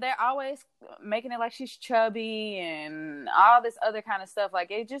Moesha, they're always making it like she's chubby and all this other kind of stuff. Like,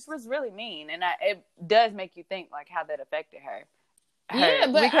 it just was really mean. And it does make you think like how that affected her. Yeah,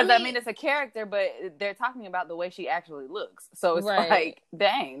 but because I mean, it's a character, but they're talking about the way she actually looks. So it's like,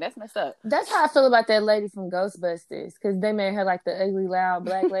 dang, that's messed up. That's how I feel about that lady from Ghostbusters, because they made her like the ugly, loud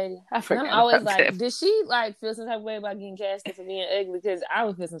black lady. I'm always like, that. Did she like feel some type of way about getting casted for being ugly? Because I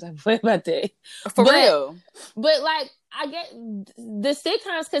would feel some type of way about that. For real. But like, I get the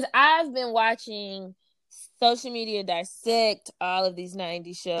sitcoms because I've been watching social media dissect all of these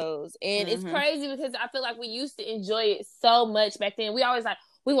 90s shows. And it's crazy because I feel like we used to enjoy it so much back then. We always like,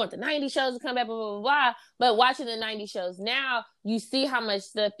 we want the 90s shows to come back, blah, blah, blah, blah. But watching the 90s shows now, you see how much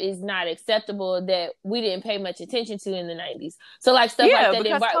stuff is not acceptable that we didn't pay much attention to in the 90s. So like stuff like that. Yeah,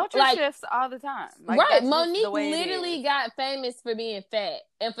 because culture shifts all the time. Like, right. Monique literally got famous for being fat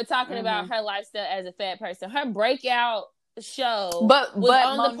and for talking about her lifestyle as a fat person. Her breakout show was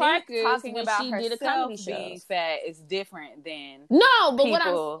on Monique the Parkers talking when about she did a comedy show. Being fat is different than but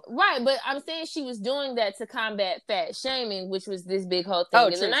people. but I'm saying she was doing that to combat fat shaming, which was this big whole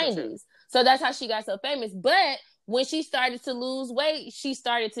thing in the 90s. True. So that's how she got so famous. But when she started to lose weight, she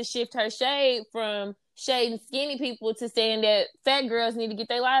started to shift her shade from shading skinny people to saying that fat girls need to get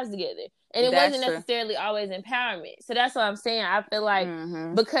their lives together. And it wasn't necessarily always empowerment. So that's what I'm saying. I feel like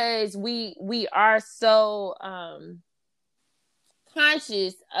because we are so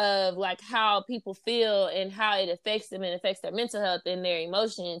conscious of like how people feel and how it affects them and affects their mental health and their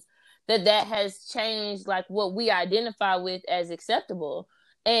emotions, that has changed like what we identify with as acceptable.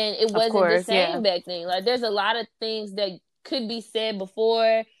 And it wasn't the same back then. Like, there's a lot of things that could be said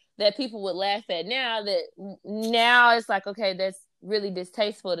before that people would laugh at now, that now it's like, okay, that's really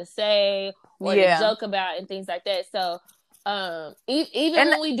distasteful to say or to joke about and things like that. So even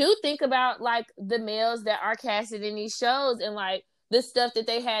when we do think about like the males that are casted in these shows and like the stuff that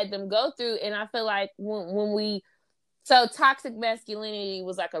they had them go through, and I feel like so toxic masculinity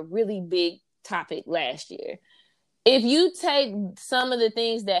was like a really big topic last year. If you take some of the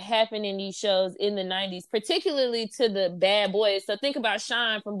things that happened in these shows in the 90s, particularly to the bad boys, so think about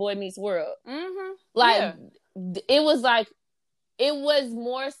Sean from Boy Meets World. It was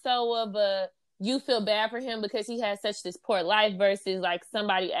more so of a, you feel bad for him because he has such this poor life versus like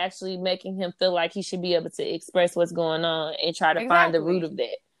somebody actually making him feel like he should be able to express what's going on and try to find the root of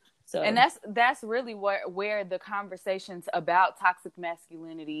that. So, and that's really where the conversations about toxic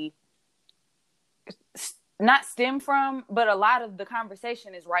masculinity not stem from, but a lot of the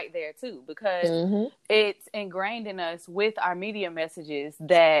conversation is right there too, because it's ingrained in us with our media messages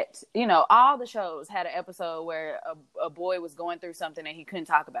that, you know, all the shows had an episode where a boy was going through something and he couldn't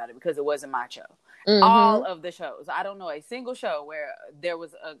talk about it because it wasn't macho. All of the shows. I don't know a single show where there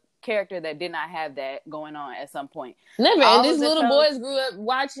was a character that did not have that going on at some point. Never. And these little boys grew up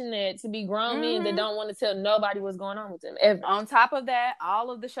watching that to be grown men that don't want to tell nobody what's going on with them ever. On top of that,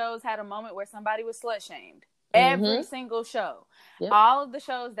 all of the shows had a moment where somebody was slut shamed. Every single show. Yep. All of the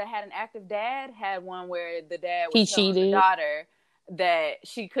shows that had an active dad had one where the dad was telling the daughter that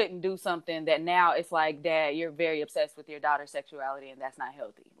she couldn't do something, that now it's like, Dad, you're very obsessed with your daughter's sexuality and that's not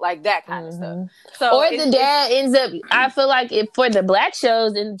healthy. Like that kind of stuff. So or the dad ends up, I feel like for the black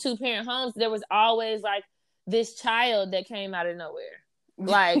shows in 2-parent homes, there was always like this child that came out of nowhere.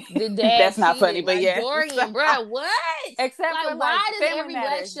 Like the dad that's not funny, but like, Dorian, bro, what? Except like, for why does every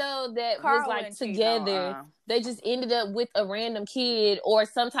black show that was like together, they just ended up with a random kid or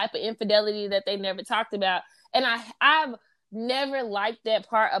some type of infidelity that they never talked about? And I've never liked that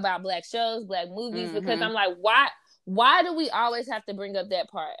part about black shows, black movies, because I'm like, why do we always have to bring up that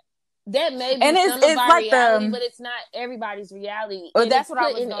part? That may be some of our like reality, but it's not everybody's reality. Well, that's what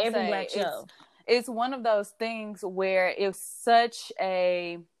I was in every say. Black show. It's one of those things where it's such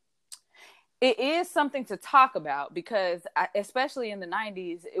a it is something to talk about because especially in the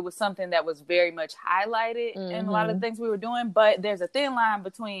 90s, it was something that was very much highlighted in a lot of the things we were doing. But there's a thin line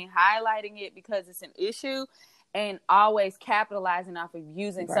between highlighting it because it's an issue and always capitalizing off of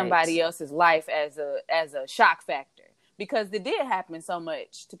using somebody else's life as a shock factor. Because it did happen so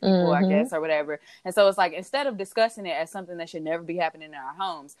much to people, I guess, or whatever. And so it's like, instead of discussing it as something that should never be happening in our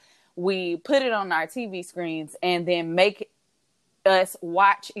homes, we put it on our TV screens and then make us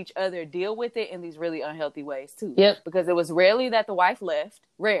watch each other deal with it in these really unhealthy ways too. Yep. Because it was rarely that the wife left.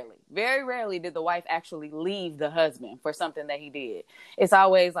 Rarely. Very rarely did the wife actually leave the husband for something that he did. It's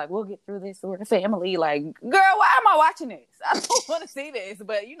always like, we'll get through this. We're a family. Like, girl, why am I watching this? I don't want to see this.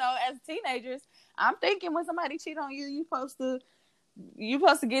 But, you know, as teenagers, I'm thinking when somebody cheat on you, you're supposed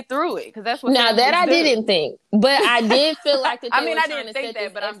to get through it, because that's what. Now that I didn't think, but I did feel like that. I mean, I didn't think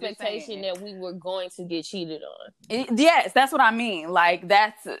that, but expectation that we were going to get cheated on. Yes, that's what I mean. Like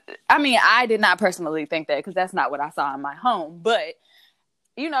I did not personally think that, because that's not what I saw in my home. But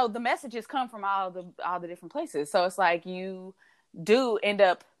you know, the messages come from all the different places, so it's like you do end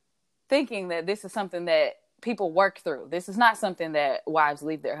up thinking that this is something that people work through. This is not something that wives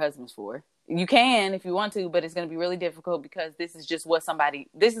leave their husbands for. You can if you want to, but it's going to be really difficult, because this is just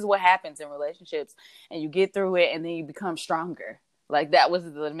this is what happens in relationships, and you get through it and then you become stronger. Like, that was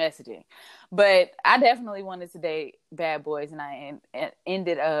the messaging. But I definitely wanted to date bad boys, and I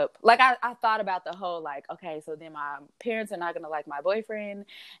ended up, like, I thought about the whole, like, okay, so then my parents are not going to like my boyfriend,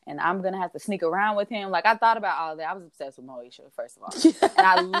 and I'm going to have to sneak around with him. Like, I thought about all that. I was obsessed with Moesha, first of all. And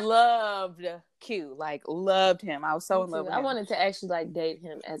I loved Q, like, loved him. I was so in love with him. I wanted to actually, like, date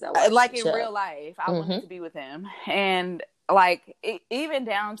him as I watched like, the in show. real life. I wanted to be with him. And, like, even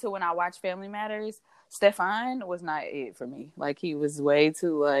down to when I watched Family Matters, Stefan was not it for me. Like, he was way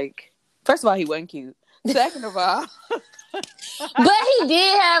too, like, first of all, he wasn't cute. Second of all, but he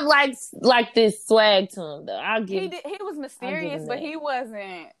did have like this swag to him, though. He was mysterious, but he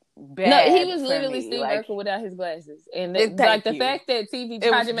wasn't bad. No, he was literally Steve Urkel without his glasses, and the fact that TV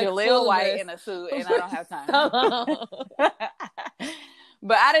tried to make Jaleel White in a suit, and I don't have time.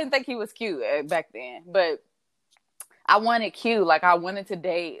 But I didn't think he was cute back then. But I wanted cute. Like, I wanted to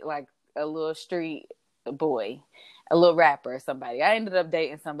date like a little street boy, a little rapper or somebody. I ended up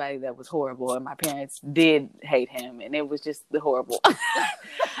dating somebody that was horrible, and my parents did hate him, and it was just horrible.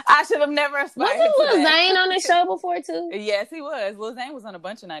 I should have never aspired. Wasn't Lil Zane on the show before too? Yes, he was. Lil Zane was on a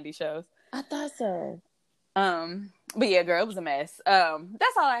bunch of 90s shows. I thought so. But yeah, girl, it was a mess.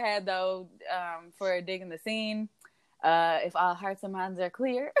 That's all I had though. For digging the scene. If all hearts and minds are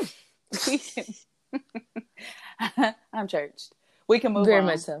clear, I'm churched. We can move very on.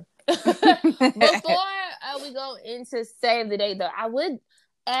 much so. Before we go into Save the Date, though, I would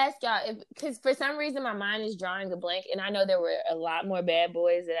ask y'all, because for some reason my mind is drawing a blank, and I know there were a lot more bad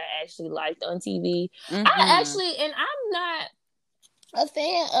boys that I actually liked on TV. And I'm not a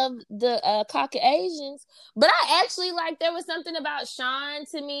fan of the Caucasians, but I actually there was something about Sean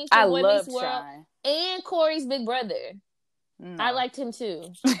to me from Women's World Sean. And Corey's big brother. No. I liked him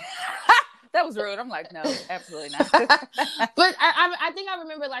too. That was rude. I'm like, no, absolutely not. But I think I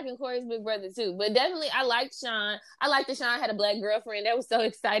remember liking Corey's big brother too. But definitely, I liked Sean. I liked that Sean had a black girlfriend. That was so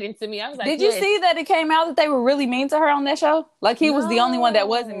exciting to me. I was like, did you see that it came out that they were really mean to her on that show? Like, he was the only one that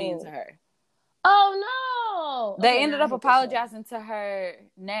wasn't mean to her. Oh, no. They ended up apologizing to her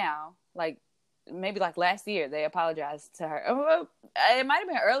now. Like, maybe like last year, they apologized to her. It might have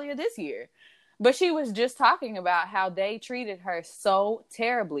been earlier this year. But she was just talking about how they treated her so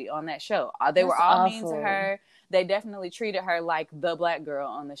terribly on that show. They were all mean to her. They definitely treated her like the black girl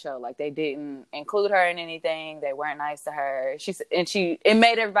on the show. Like, they didn't include her in anything. They weren't nice to her. It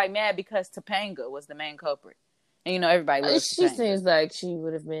made everybody mad because Topanga was the main culprit. And, you know, everybody loves She Topanga. seems like she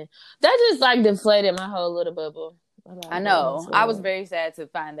would have been. That just, deflated my whole little bubble. I know. I was very sad to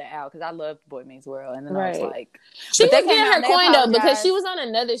find that out, because I loved Boy Meets World, and then I was like, she was getting her coin though, because she was on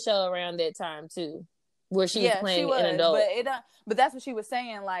another show around that time too, where she was playing an adult. But that's what she was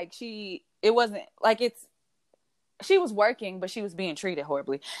saying. Like, it wasn't like she was working, but she was being treated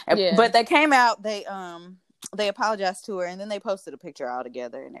horribly. Yeah. But they came out. They apologized to her, and then they posted a picture all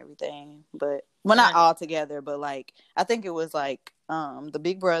together and everything. But not all together, but like, I think it was like the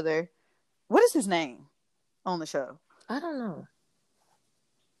big brother. What is his name on the show? I don't know.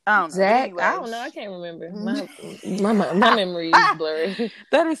 Zach? Anyway. I don't know. I can't remember. My memory is blurry.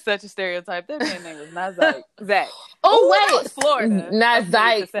 That is such a stereotype. That man's name was not Zach. Zach. Oh, wait. Florida. Not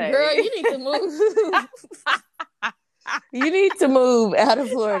Zach. Girl, you need to move. You need to move out of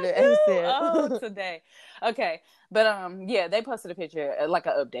Florida. Today. Okay. But, yeah, they posted a picture, like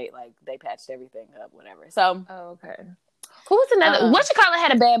an update. Like, they patched everything up, whatever. So. Oh, okay. Who was another? What you call it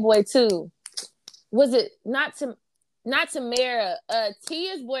had a bad boy, too. was it not Tamara?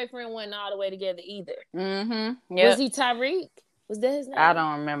 Tia's boyfriend wasn't all the way together either. Mm-hmm. Yep. Was he Tyreek? Was that his name? I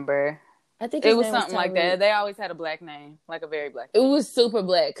don't remember. I think it was something like that. They always had a black name, like a very black name. It was super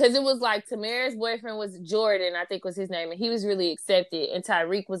black because it was like Tamara's boyfriend was Jordan, I think was his name, and he was really accepted. And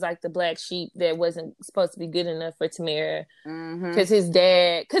Tyreek was like the black sheep that wasn't supposed to be good enough for Tamara because his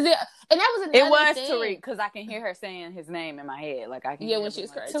dad. And that was another It was thing. Tariq because I can hear her saying his name in my head. Like I can. Yeah, when she was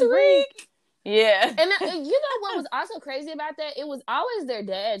crying, Tariq. Yeah. And you know what was also crazy about that? It was always their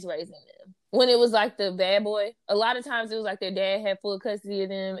dads raising them. When it was like the bad boy, a lot of times it was like their dad had full custody of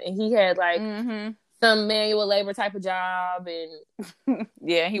them, and he had like some manual labor type of job, and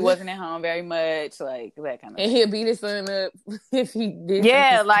yeah, he wasn't at home very much, like that kind of. And he'll beat his son up if he did.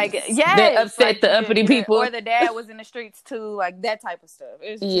 Yeah, like that upset like, the uppity people, or the dad was in the streets too, like that type of stuff.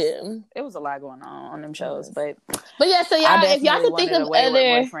 It was just, it was a lot going on them shows, but yeah. So y'all, if y'all could think of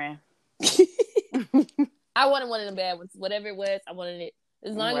other, I wanted one of the bad ones, whatever it was. I wanted it.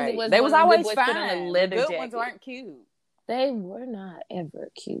 As long as it was, they was always fine. The good ones weren't cute. They were not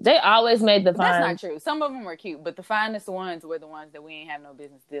ever cute. They always made the fine. That's not true. Some of them were cute, but the finest ones were the ones that we ain't have no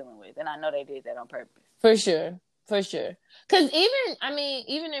business dealing with, and I know they did that on purpose. For sure. Because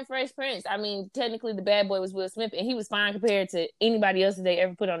even in Fresh Prince, technically the bad boy was Will Smith, and he was fine compared to anybody else that they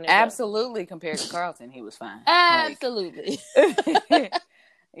ever put on there. Absolutely, compared to Carlton, he was fine. Absolutely.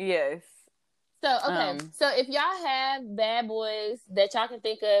 Yes. So, okay. So, if y'all have bad boys that y'all can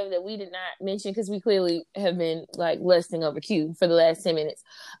think of that we did not mention, because we clearly have been, like, lusting over Q for the last 10 minutes.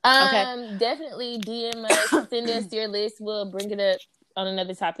 Definitely DM us, send us your list. We'll bring it up on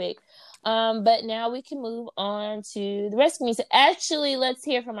another topic. But now we can move on to the rest of me. So, actually, let's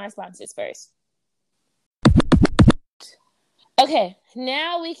hear from our sponsors first. Okay,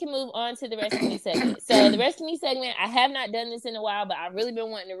 now we can move on to the Rest of Me segment. So, the Rest of Me segment, I have not done this in a while, but I've really been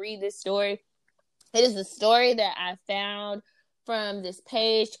wanting to read this story. It is a story that I found from this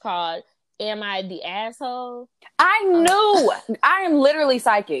page called Am I the Asshole? I knew. I am literally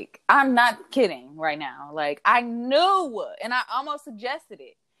psychic. I'm not kidding right now. Like, I knew, and I almost suggested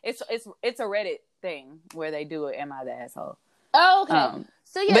it. It's a Reddit thing where they do it. Am I the asshole? Oh, okay.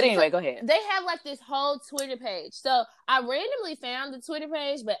 So yeah. But anyway, go ahead. They have like this whole Twitter page. So I randomly found the Twitter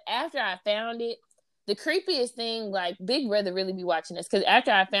page, but after I found it, the creepiest thing, like, Big Brother really be watching this, because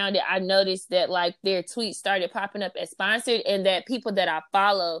after I found it, I noticed that, like, their tweets started popping up as sponsored, and that people that I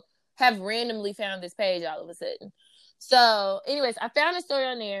follow have randomly found this page all of a sudden. So, anyways, I found a story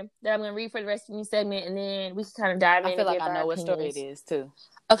on there that I'm going to read for the Rest of Me segment, and then we can kind of dive in. I feel like I know what story it is, too.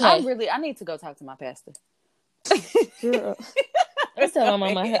 Okay. I need to go talk to my pastor. Girl. I was telling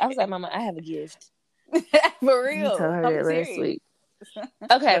my mama, I was like, Mama, I have a gift. For real. I told her that last week.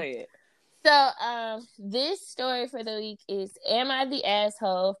 Okay. So, this story for the week is, Am I the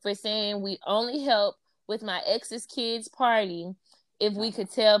Asshole for saying we only help with my ex's kids' party if we could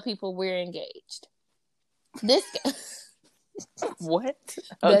tell people we're engaged? This What?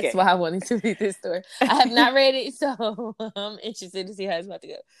 That's okay. why I wanted to read this story. I have not read it, so I'm interested to see how it's about to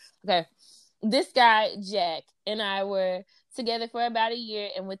go. Okay. This guy, Jack, and I were together for about a year,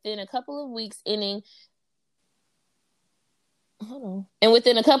 and within a couple of weeks of ending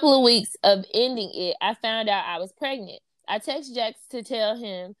it, I found out I was pregnant. I texted Jack to tell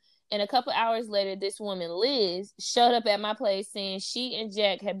him, and a couple hours later, this woman, Liz, showed up at my place saying she and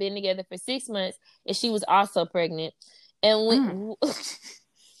Jack had been together for 6 months, and she was also pregnant. And when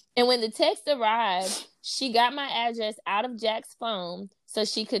the text arrived, she got my address out of Jack's phone so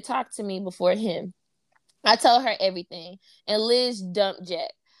she could talk to me before him. I told her everything, and Liz dumped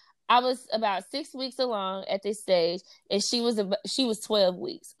Jack. I was about 6 weeks along at this stage, and she was 12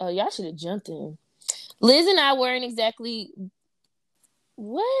 weeks. Oh, y'all should have jumped in. Liz and I weren't exactly...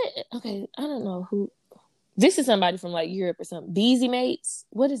 What? Okay, I don't know who... This is somebody from, like, Europe or something. Beezy mates?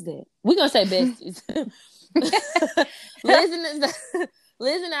 What is that? We're going to say besties.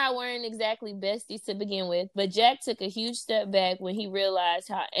 Liz and I weren't exactly besties to begin with, but Jack took a huge step back when he realized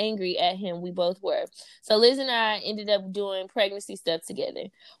how angry at him we both were. So Liz and I ended up doing pregnancy stuff together.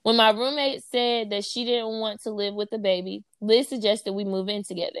 When my roommate said that she didn't want to live with the baby, Liz suggested we move in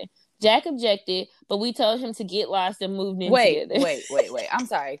together. Jack objected, but we told him to get lost and moved in together. Wait. I'm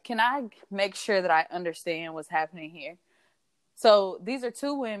sorry. Can I make sure that I understand what's happening here? So these are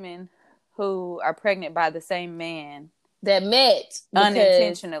two women who are pregnant by the same man that met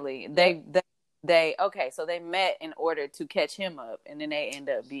unintentionally. They so they met in order to catch him up, and then they end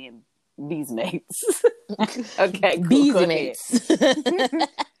up being bees mates. Okay, cool. Bees mates. Over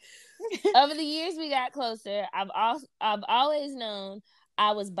the years we got closer. I've always known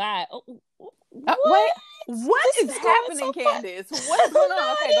I was bi. What is happening, so Candace? What's going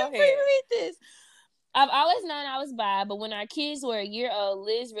on? Okay, go ahead. Read this. I've always known I was bi, but when our kids were a year old,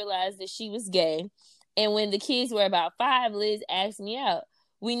 Liz realized that she was gay. And when the kids were about 5, Liz asked me out.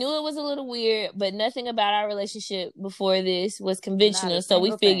 We knew it was a little weird, but nothing about our relationship before this was conventional, so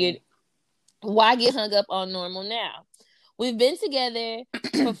we figured, why get hung up on normal now? We've been together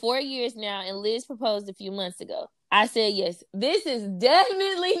for 4 years now, and Liz proposed a few months ago. I said yes. This is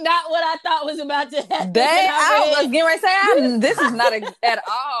definitely not what I thought was about to happen. I was getting ready to say, this is not at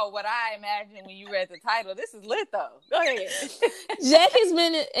all what I imagined when you read the title. This is lit, though. Go ahead. Jack has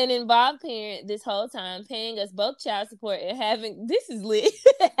been an involved parent this whole time, paying us both child support and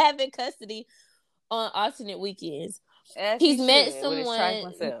having custody on alternate weekends. He's met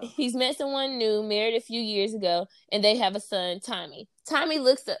someone new, married a few years ago, and they have a son, Tommy. Tommy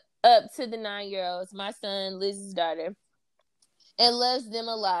looks up to the 9-year-olds, my son, Liz's daughter, and loves them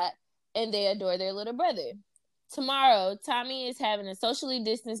a lot, and they adore their little brother. Tomorrow, Tommy is having a socially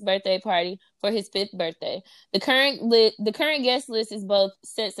distanced birthday party for his 5th birthday. The current guest list is both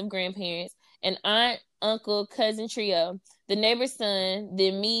sets of grandparents, an aunt, uncle, cousin trio, the neighbor's son,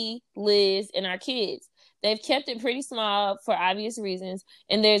 then me, Liz, and our kids. They've kept it pretty small for obvious reasons,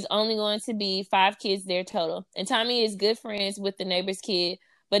 and there's only going to be 5 kids there total. And Tommy is good friends with the neighbor's kid,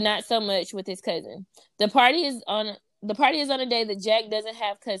 but not so much with his cousin. The party is on a day that Jack doesn't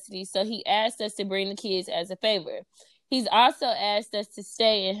have custody, so he asked us to bring the kids as a favor. He's also asked us to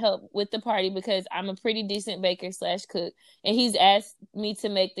stay and help with the party because I'm a pretty decent baker/cook, and he's asked me to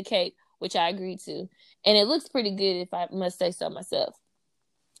make the cake, which I agreed to. And it looks pretty good, if I must say so myself.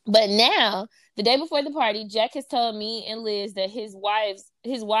 But now, the day before the party, Jack has told me and Liz that his wife's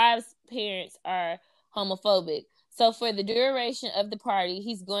parents are homophobic. So for the duration of the party,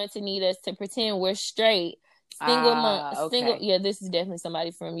 he's going to need us to pretend we're straight. Single mom. Okay. Yeah, this is definitely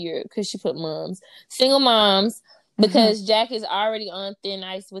somebody from Europe because she put moms. Single moms, because Jack is already on thin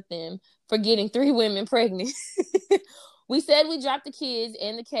ice with them for getting 3 women pregnant. We said we dropped the kids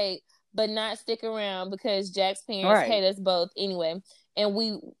and the cake, but not stick around because Jack's parents hate us both anyway, and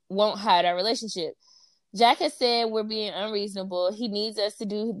we won't hide our relationship. Jack has said we're being unreasonable. He needs us to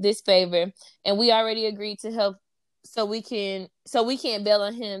do this favor, and we already agreed to help so we can't bail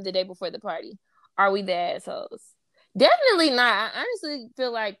on him the day before the party. Are we the assholes? Definitely not. I honestly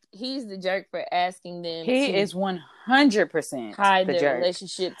feel like he's the jerk for asking them. He is 100% hide their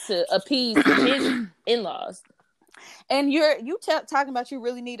relationship to appease his in-laws. And you talking about you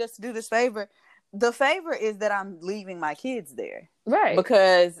really need us to do this favor. The favor is that I'm leaving my kids there. Right.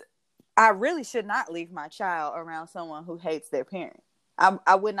 Because I really should not leave my child around someone who hates their parent.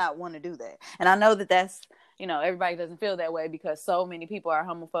 I would not want to do that. And I know that that's, everybody doesn't feel that way because so many people are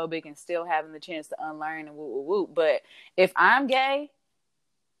homophobic and still having the chance to unlearn and woo. But if I'm gay,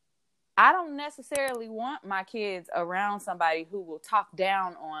 I don't necessarily want my kids around somebody who will talk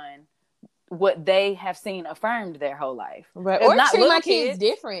down on what they have seen affirmed their whole life. Right. Or treat my kids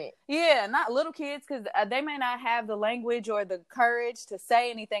different. Yeah, not little kids, because they may not have the language or the courage to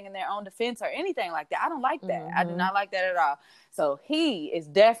say anything in their own defense or anything like that. I don't like that. Mm-hmm. I do not like that at all. So he is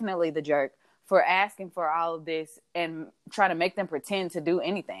definitely the jerk for asking for all of this and trying to make them pretend to do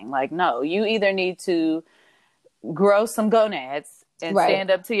anything. Like, no, you either need to grow some gonads and stand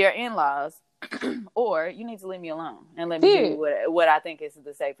up to your in-laws, or you need to leave me alone and let me do what I think is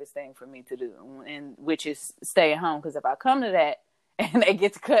the safest thing for me to do, and which is stay at home. Because if I come to that and they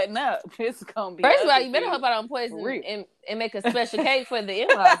get to cutting up, it's gonna be. First of all, you better hope I don't poison and make a special cake for the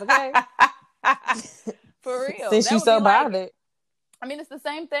in-laws, okay? For real. Since you so bothered. I mean, it's the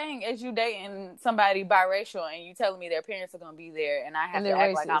same thing as you dating somebody biracial and you telling me their parents are gonna be there, and I have to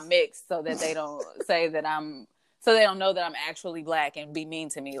act like I'm mixed so that they don't say that I'm. So they don't know that I'm actually black and be mean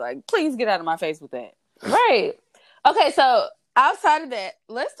to me. Like, please get out of my face with that. Right. Okay, so outside of that,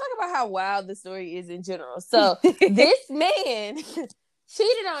 let's talk about how wild the story is in general. So this man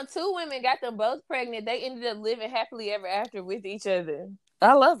cheated on 2 women, got them both pregnant. They ended up living happily ever after with each other.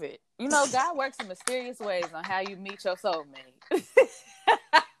 I love it. God works in mysterious ways on how you meet your soulmate.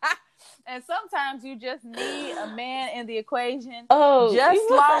 And sometimes you just need a man in the equation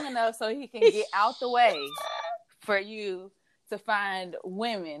long enough so he can get out the way for you to find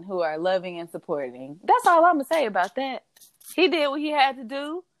women who are loving and supporting. That's all I'm gonna say about that. He did what he had to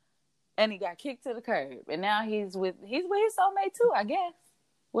do, and he got kicked to the curb. And now he's with his soulmate too, I guess,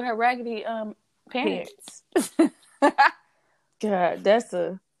 with her raggedy parents. God,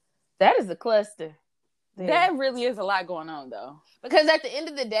 that is a cluster. Yeah. That really is a lot going on, though. Because at the end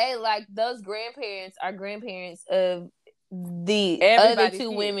of the day, like, those grandparents are grandparents of the other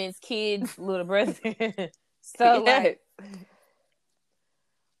 2 women's kids' little brother. So,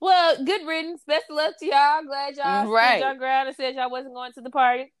 well, good riddance. Best of luck to y'all. Glad y'all stood your ground and said y'all wasn't going to the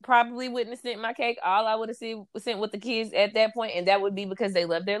party. Probably wouldn't have sent my cake. All I would have sent with the kids at that point, and that would be because they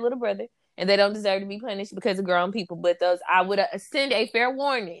love their little brother and they don't deserve to be punished because of grown people. But I would send a fair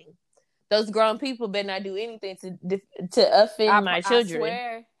warning. Those grown people better not do anything to offend my children. I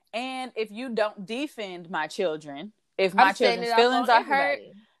swear. And if you don't defend my children, if my children's feelings are hurt,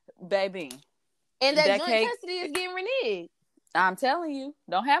 baby. And that joint custody is getting reneged. I'm telling you,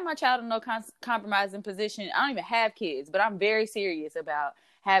 don't have my child in no compromising position. I don't even have kids, but I'm very serious about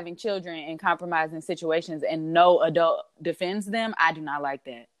having children in compromising situations and no adult defends them. I do not like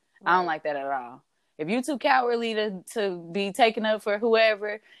that. Right. I don't like that at all. If you too cowardly to be taken up for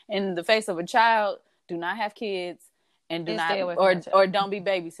whoever in the face of a child, do not have kids and do not or don't be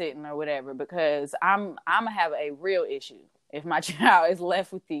babysitting or whatever, because I'm gonna have a real issue if my child is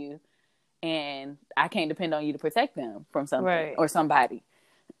left with you and I can't depend on you to protect them from something or somebody.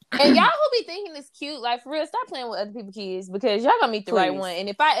 And y'all who be thinking it's cute, like, for real, stop playing with other people's kids, because y'all gonna meet the right one. And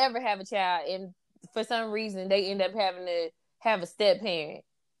if I ever have a child and for some reason they end up having to have a step parent,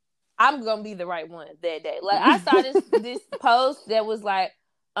 I'm gonna be the right one that day. Like, I saw this post that was like,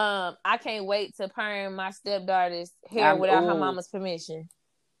 I can't wait to perm my stepdaughter's hair without her mama's permission.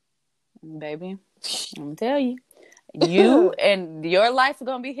 Baby, I'm gonna tell you. You and your life is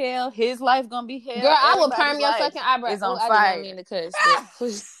gonna be hell. His life gonna be hell. Girl, I will perm your fucking eyebrows. It's on fire. I didn't mean to cuss.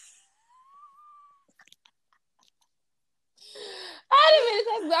 I didn't mean to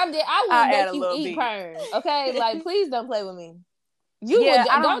cuss, but I'm dead. I will make you eat perm. Okay, like, please don't play with me.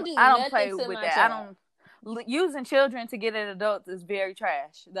 I don't play with that. Child. Using children to get at adults is very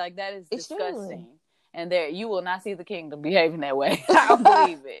trash. Like, that is disgusting. And you will not see the kingdom behaving that way. I don't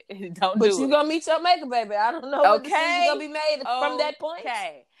believe it. But you're going to meet your maker, baby. I don't know what decision's going to be made from that point.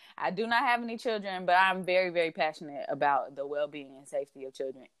 Okay. I do not have any children, but I'm very, very passionate about the well-being and safety of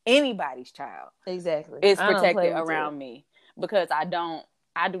children. Anybody's child. Exactly. Is protected around me, because I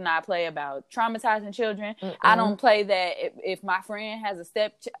do not play about traumatizing children. Mm-mm. I don't play that if my friend has a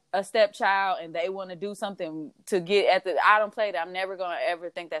stepchild and they want to do something to get at I don't play that. I'm never going to ever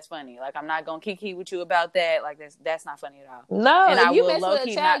think that's funny. Like, I'm not going to kiki with you about that. Like, that's not funny at all. No, and if you mess with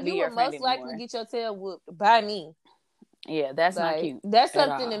a child, you will most likely get your tail whooped by me. Yeah, that's not cute. That's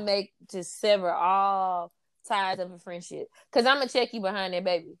something to sever all ties of a friendship. Because I'm going to check you behind that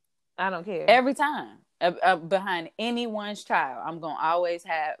baby. I don't care. Every time. Behind anyone's child, I'm always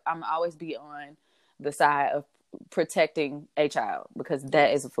be on the side of protecting a child, because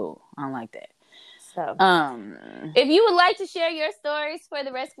that is a fool. I don't like that. So, if you would like to share your stories for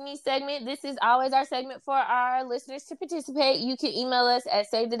the Rescue Me segment, this is always our segment for our listeners to participate. You can email us at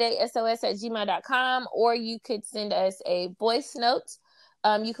savethedatesos@gmail.com, or you could send us a voice note.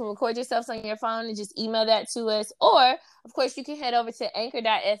 You can record yourselves on your phone and just email that to us. Or, of course, you can head over to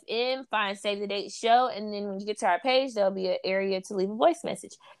anchor.fm, find Save the Date Show, and then when you get to our page, there'll be an area to leave a voice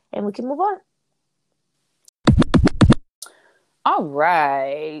message. And we can move on. All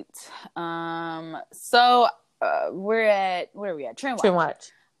right. So we're at, where are we at? Trend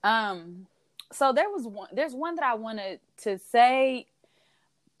Watch. So there's one that I wanted to say.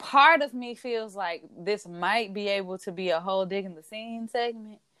 Part of me feels like this might be able to be a whole digging the scene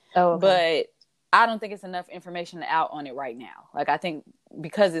segment. Oh, okay. But I don't think it's enough information out on it right now. Like, I think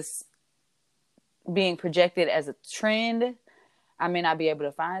because it's being projected as a trend, I may not be able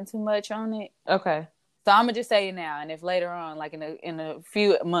to find too much on it. Okay. So I'm gonna just say it now, and if later on, like in a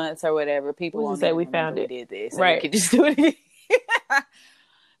few months or whatever, people will say we found it, did this, right? We can just do it again.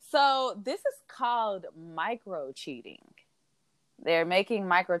 So this is called micro cheating. They're making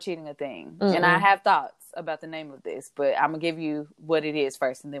micro cheating a thing, and I have thoughts about the name of this, but I'm gonna give you what it is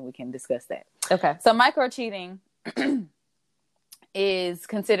first, and then we can discuss that. Okay. So micro cheating is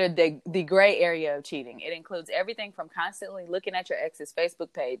considered the gray area of cheating. It includes everything from constantly looking at your ex's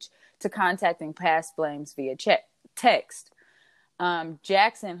Facebook page to contacting past flames via text.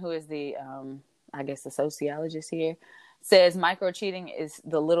 Jackson, who is the sociologist here, says micro cheating is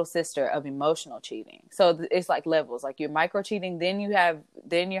the little sister of emotional cheating. So it's like levels. Like, you're micro cheating, then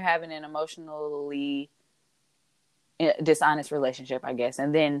you're having an emotionally dishonest relationship, I guess,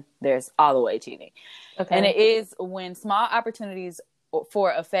 and then there's all the way cheating. Okay. And it is when small opportunities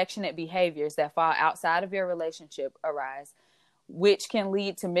for affectionate behaviors that fall outside of your relationship arise, which can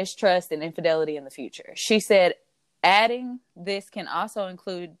lead to mistrust and infidelity in the future. She said, adding this can also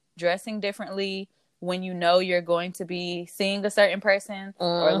include dressing differently when you know you're going to be seeing a certain person,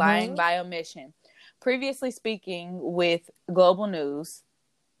 or lying by omission. Previously speaking with Global News,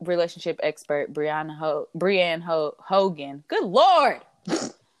 relationship expert Brianne Hogan. Good Lord!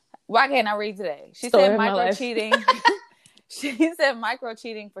 Why can't I read today? She said micro cheating. She said micro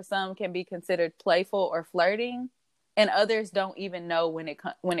cheating for some can be considered playful or flirting, and others don't even know when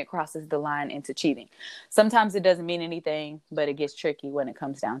it crosses the line into cheating. Sometimes it doesn't mean anything, but it gets tricky when it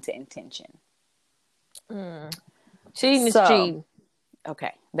comes down to intention. Cheating is cheating.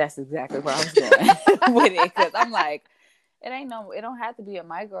 Okay, that's exactly where I was going with it, because I'm like, it don't have to be a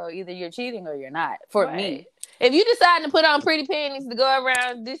micro. Either you're cheating or you're not. For me, if you decide to put on pretty panties to go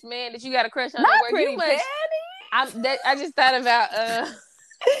around this man that you got a crush on, not at work, pretty panties. I just thought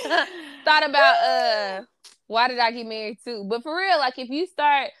about why did I get married too? But for real, like if you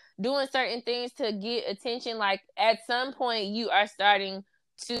start doing certain things to get attention, like at some point you are starting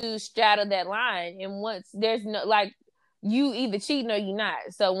to straddle that line, and once there's no, like, you either cheating or you're not.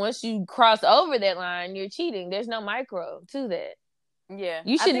 So once you cross over that line, you're cheating. There's no micro to that. Yeah.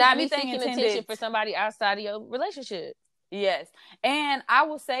 You should not be seeking attention for somebody outside of your relationship. Yes. And I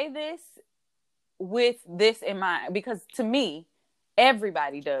will say this with this in mind, because to me,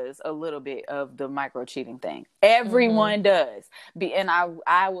 everybody does a little bit of the micro cheating thing. Everyone does. And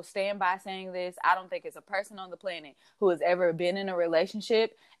I will stand by saying this. I don't think it's a person on the planet who has ever been in a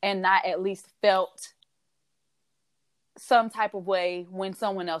relationship and not at least felt some type of way when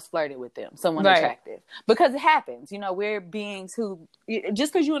someone else flirted with them, someone attractive, because it happens. You know, we're beings who,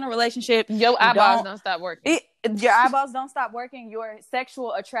 just because you're in a relationship, your eyeballs don't stop working. Your eyeballs don't stop working. Your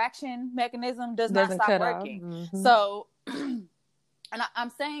sexual attraction mechanism doesn't stop working. So, and I'm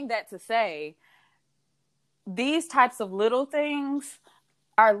saying that to say, these types of little things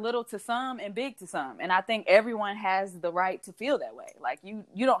are little to some and big to some. And I think everyone has the right to feel that way. Like you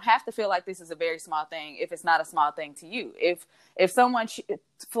don't have to feel like this is a very small thing if it's not a small thing to you. If someone's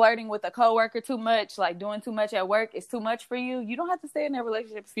flirting with a coworker too much, like doing too much at work is too much for you, you don't have to stay in that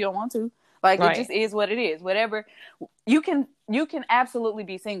relationship if you don't want to. Like it just is what it is. Whatever, you can absolutely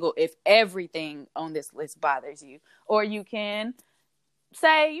be single if everything on this list bothers you, or you can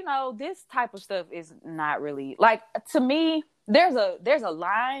say, you know, this type of stuff is not really, like, to me, there's a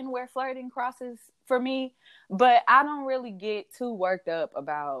line where flirting crosses for me, but I don't really get too worked up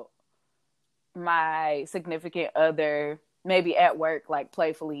about my significant other maybe at work, like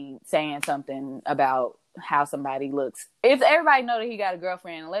playfully saying something about how somebody looks. If everybody know that he got a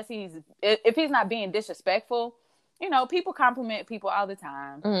girlfriend, if he's not being disrespectful, you know, people compliment people all the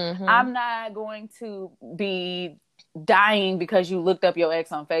time. I'm not going to be dying because you looked up your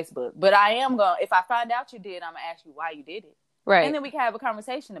ex on Facebook, but I am going, if I find out you did, I'm gonna ask you why you did it. Right. And then we can have a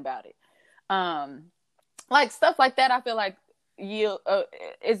conversation about it. Like stuff like that, I feel like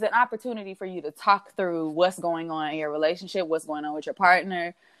is an opportunity for you to talk through what's going on in your relationship, what's going on with your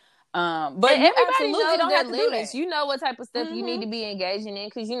partner. But everybody knows don't their limits. You know what type of stuff you need to be engaging in,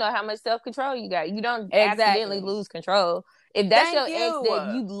 because you know how much self-control you got. You don't accidentally lose control. If that's your ex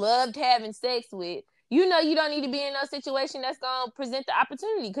that you loved having sex with, you know you don't need to be in no situation that's going to present the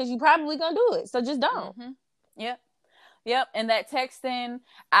opportunity, because you probably going to do it. So just don't. Yep. And that texting,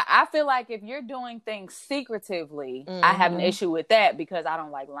 I feel like if you're doing things secretively, I have an issue with that, because I don't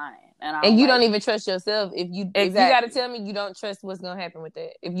like lying. And you don't even trust yourself. If you got to tell me, you don't trust what's going to happen with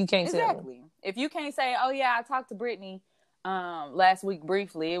that. If you can't tell me. If you can't say, oh yeah, I talked to Brittany last week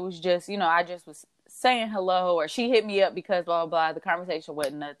briefly. It was just, you know, I just was saying hello, or she hit me up because blah, blah, blah. The conversation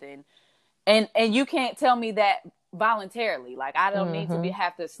wasn't nothing. And you can't tell me that voluntarily. Like, I don't need to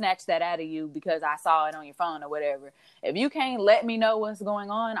have to snatch that out of you because I saw it on your phone or whatever. If you can't let me know what's going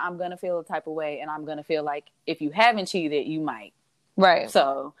on, I'm going to feel a type of way. And I'm going to feel like if you haven't cheated, you might. Right.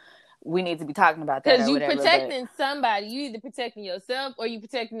 So we need to be talking about that. Because you're protecting somebody. You either protecting yourself or you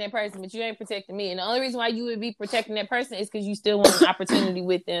protecting that person, but you ain't protecting me. And the only reason why you would be protecting that person is because you still want an opportunity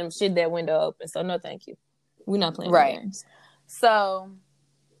with them should that window open. So no, thank you. We're not playing games. So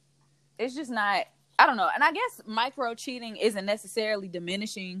it's just not, I don't know. And I guess micro cheating isn't necessarily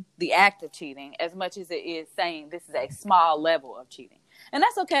diminishing the act of cheating as much as it is saying this is a small level of cheating. And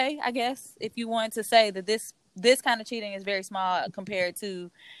that's okay, I guess, if you want to say that this kind of cheating is very small compared to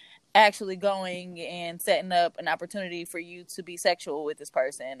actually going and setting up an opportunity for you to be sexual with this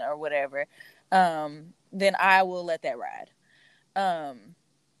person or whatever, then I will let that ride.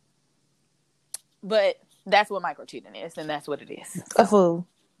 But that's what micro cheating is, and that's what it is. So. A fool.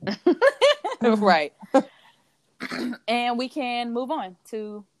 Right. And we can move on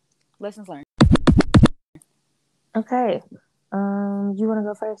to lessons learned. Okay. You want to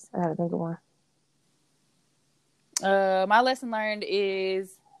go first? I gotta think of one. My lesson learned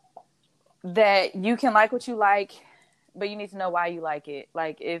is that you can like what you like, but you need to know why you like it.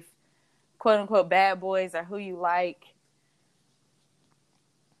 Like, if quote unquote bad boys are who you like,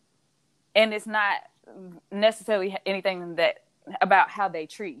 and it's not necessarily anything that about how they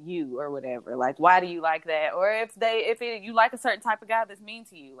treat you or whatever. Like, why do you like that? Or you like a certain type of guy that's mean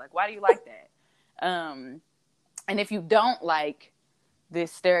to you, like, why do you like that? And if you don't like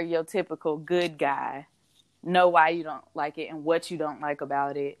this stereotypical good guy, know why you don't like it and what you don't like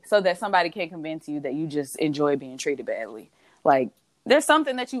about it, so that somebody can convince you that you just enjoy being treated badly. Like, there's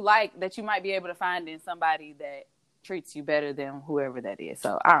something that you like that you might be able to find in somebody that treats you better than whoever that is.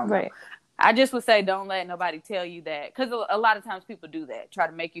 So I don't know. Right. I just would say don't let nobody tell you that, because a lot of times people do that, try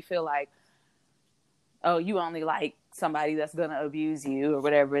to make you feel like, oh, you only like somebody that's going to abuse you or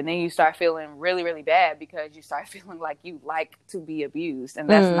whatever. And then you start feeling really, really bad because you start feeling like you like to be abused. And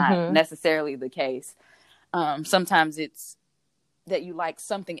that's not necessarily the case. Sometimes it's that you like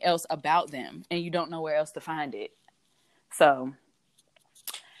something else about them and you don't know where else to find it. So,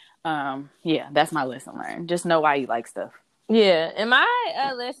 yeah, that's my lesson learned. Just know why you like stuff. Yeah. And my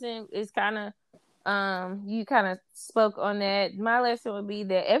lesson is kind of, you kind of spoke on that. My lesson would be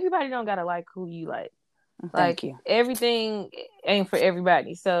that everybody don't got to like who you like. Thank you. Everything ain't for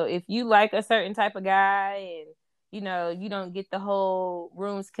everybody. So if you like a certain type of guy and, you know, you don't get the whole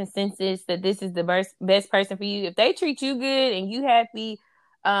room's consensus that this is the best person for you, if they treat you good and you happy,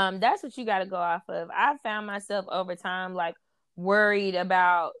 that's what you got to go off of. I found myself over time, like, worried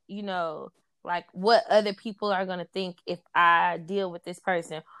about, you know, like what other people are going to think if I deal with this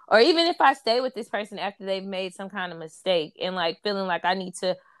person, or even if I stay with this person after they've made some kind of mistake, and like feeling like I need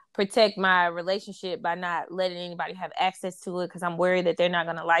to protect my relationship by not letting anybody have access to it because I'm worried that they're not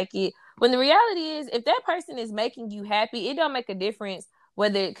going to like it. When the reality is, if that person is making you happy, it don't make a difference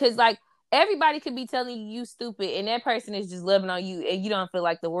whether, because like everybody could be telling you stupid and that person is just loving on you and you don't feel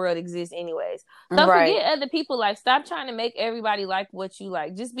like the world exists anyways. So forget other people. Like, stop trying to make everybody like what you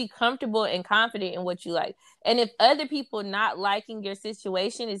like. Just be comfortable and confident in what you like. And if other people not liking your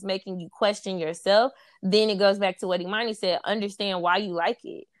situation is making you question yourself, then it goes back to what Imani said, understand why you like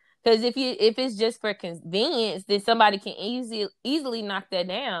it. Because if it's just for convenience, then somebody can easily knock that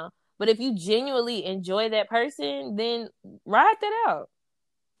down. But if you genuinely enjoy that person, then ride that out.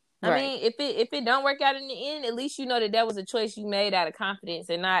 I mean, if it don't work out in the end, at least you know that was a choice you made out of confidence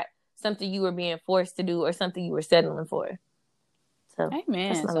and not something you were being forced to do or something you were settling for. So,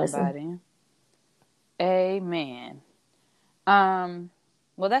 amen, somebody. Lesson. Amen. Well,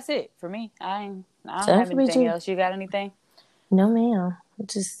 that's it for me. I don't have anything else. You got anything? No, ma'am.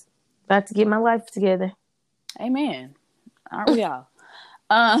 Just about to get my life together. Amen. Aren't we all?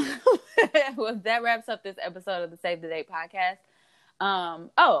 Well, that wraps up this episode of the Save the Date podcast.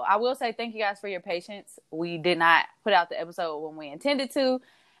 I will say thank you guys for your patience. We did not put out the episode when we intended to.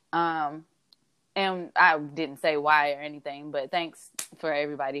 And I didn't say why or anything, but thanks for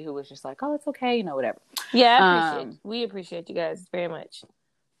everybody who was just like, oh, it's okay, you know, whatever. Yeah, we appreciate you guys very much.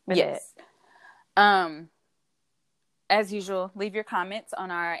 Yes. As usual, leave your comments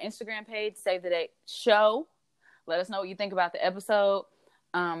on our Instagram page, Save the Date Show. Let us know what you think about the episode.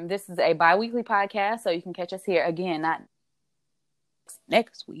 This is a bi-weekly podcast, so you can catch us here again, not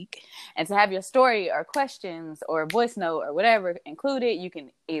next week. And to have your story or questions or voice note or whatever included, you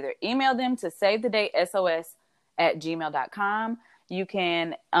can either email them to savethedatesos@gmail.com. You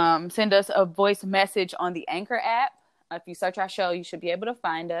can send us a voice message on the Anchor app. If you search our show, you should be able to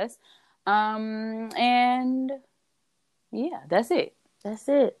find us. And yeah, that's it. That's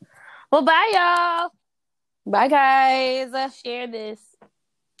it. Well, bye, y'all. Bye, guys. Share this.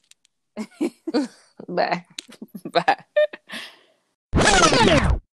 Bye. Bye.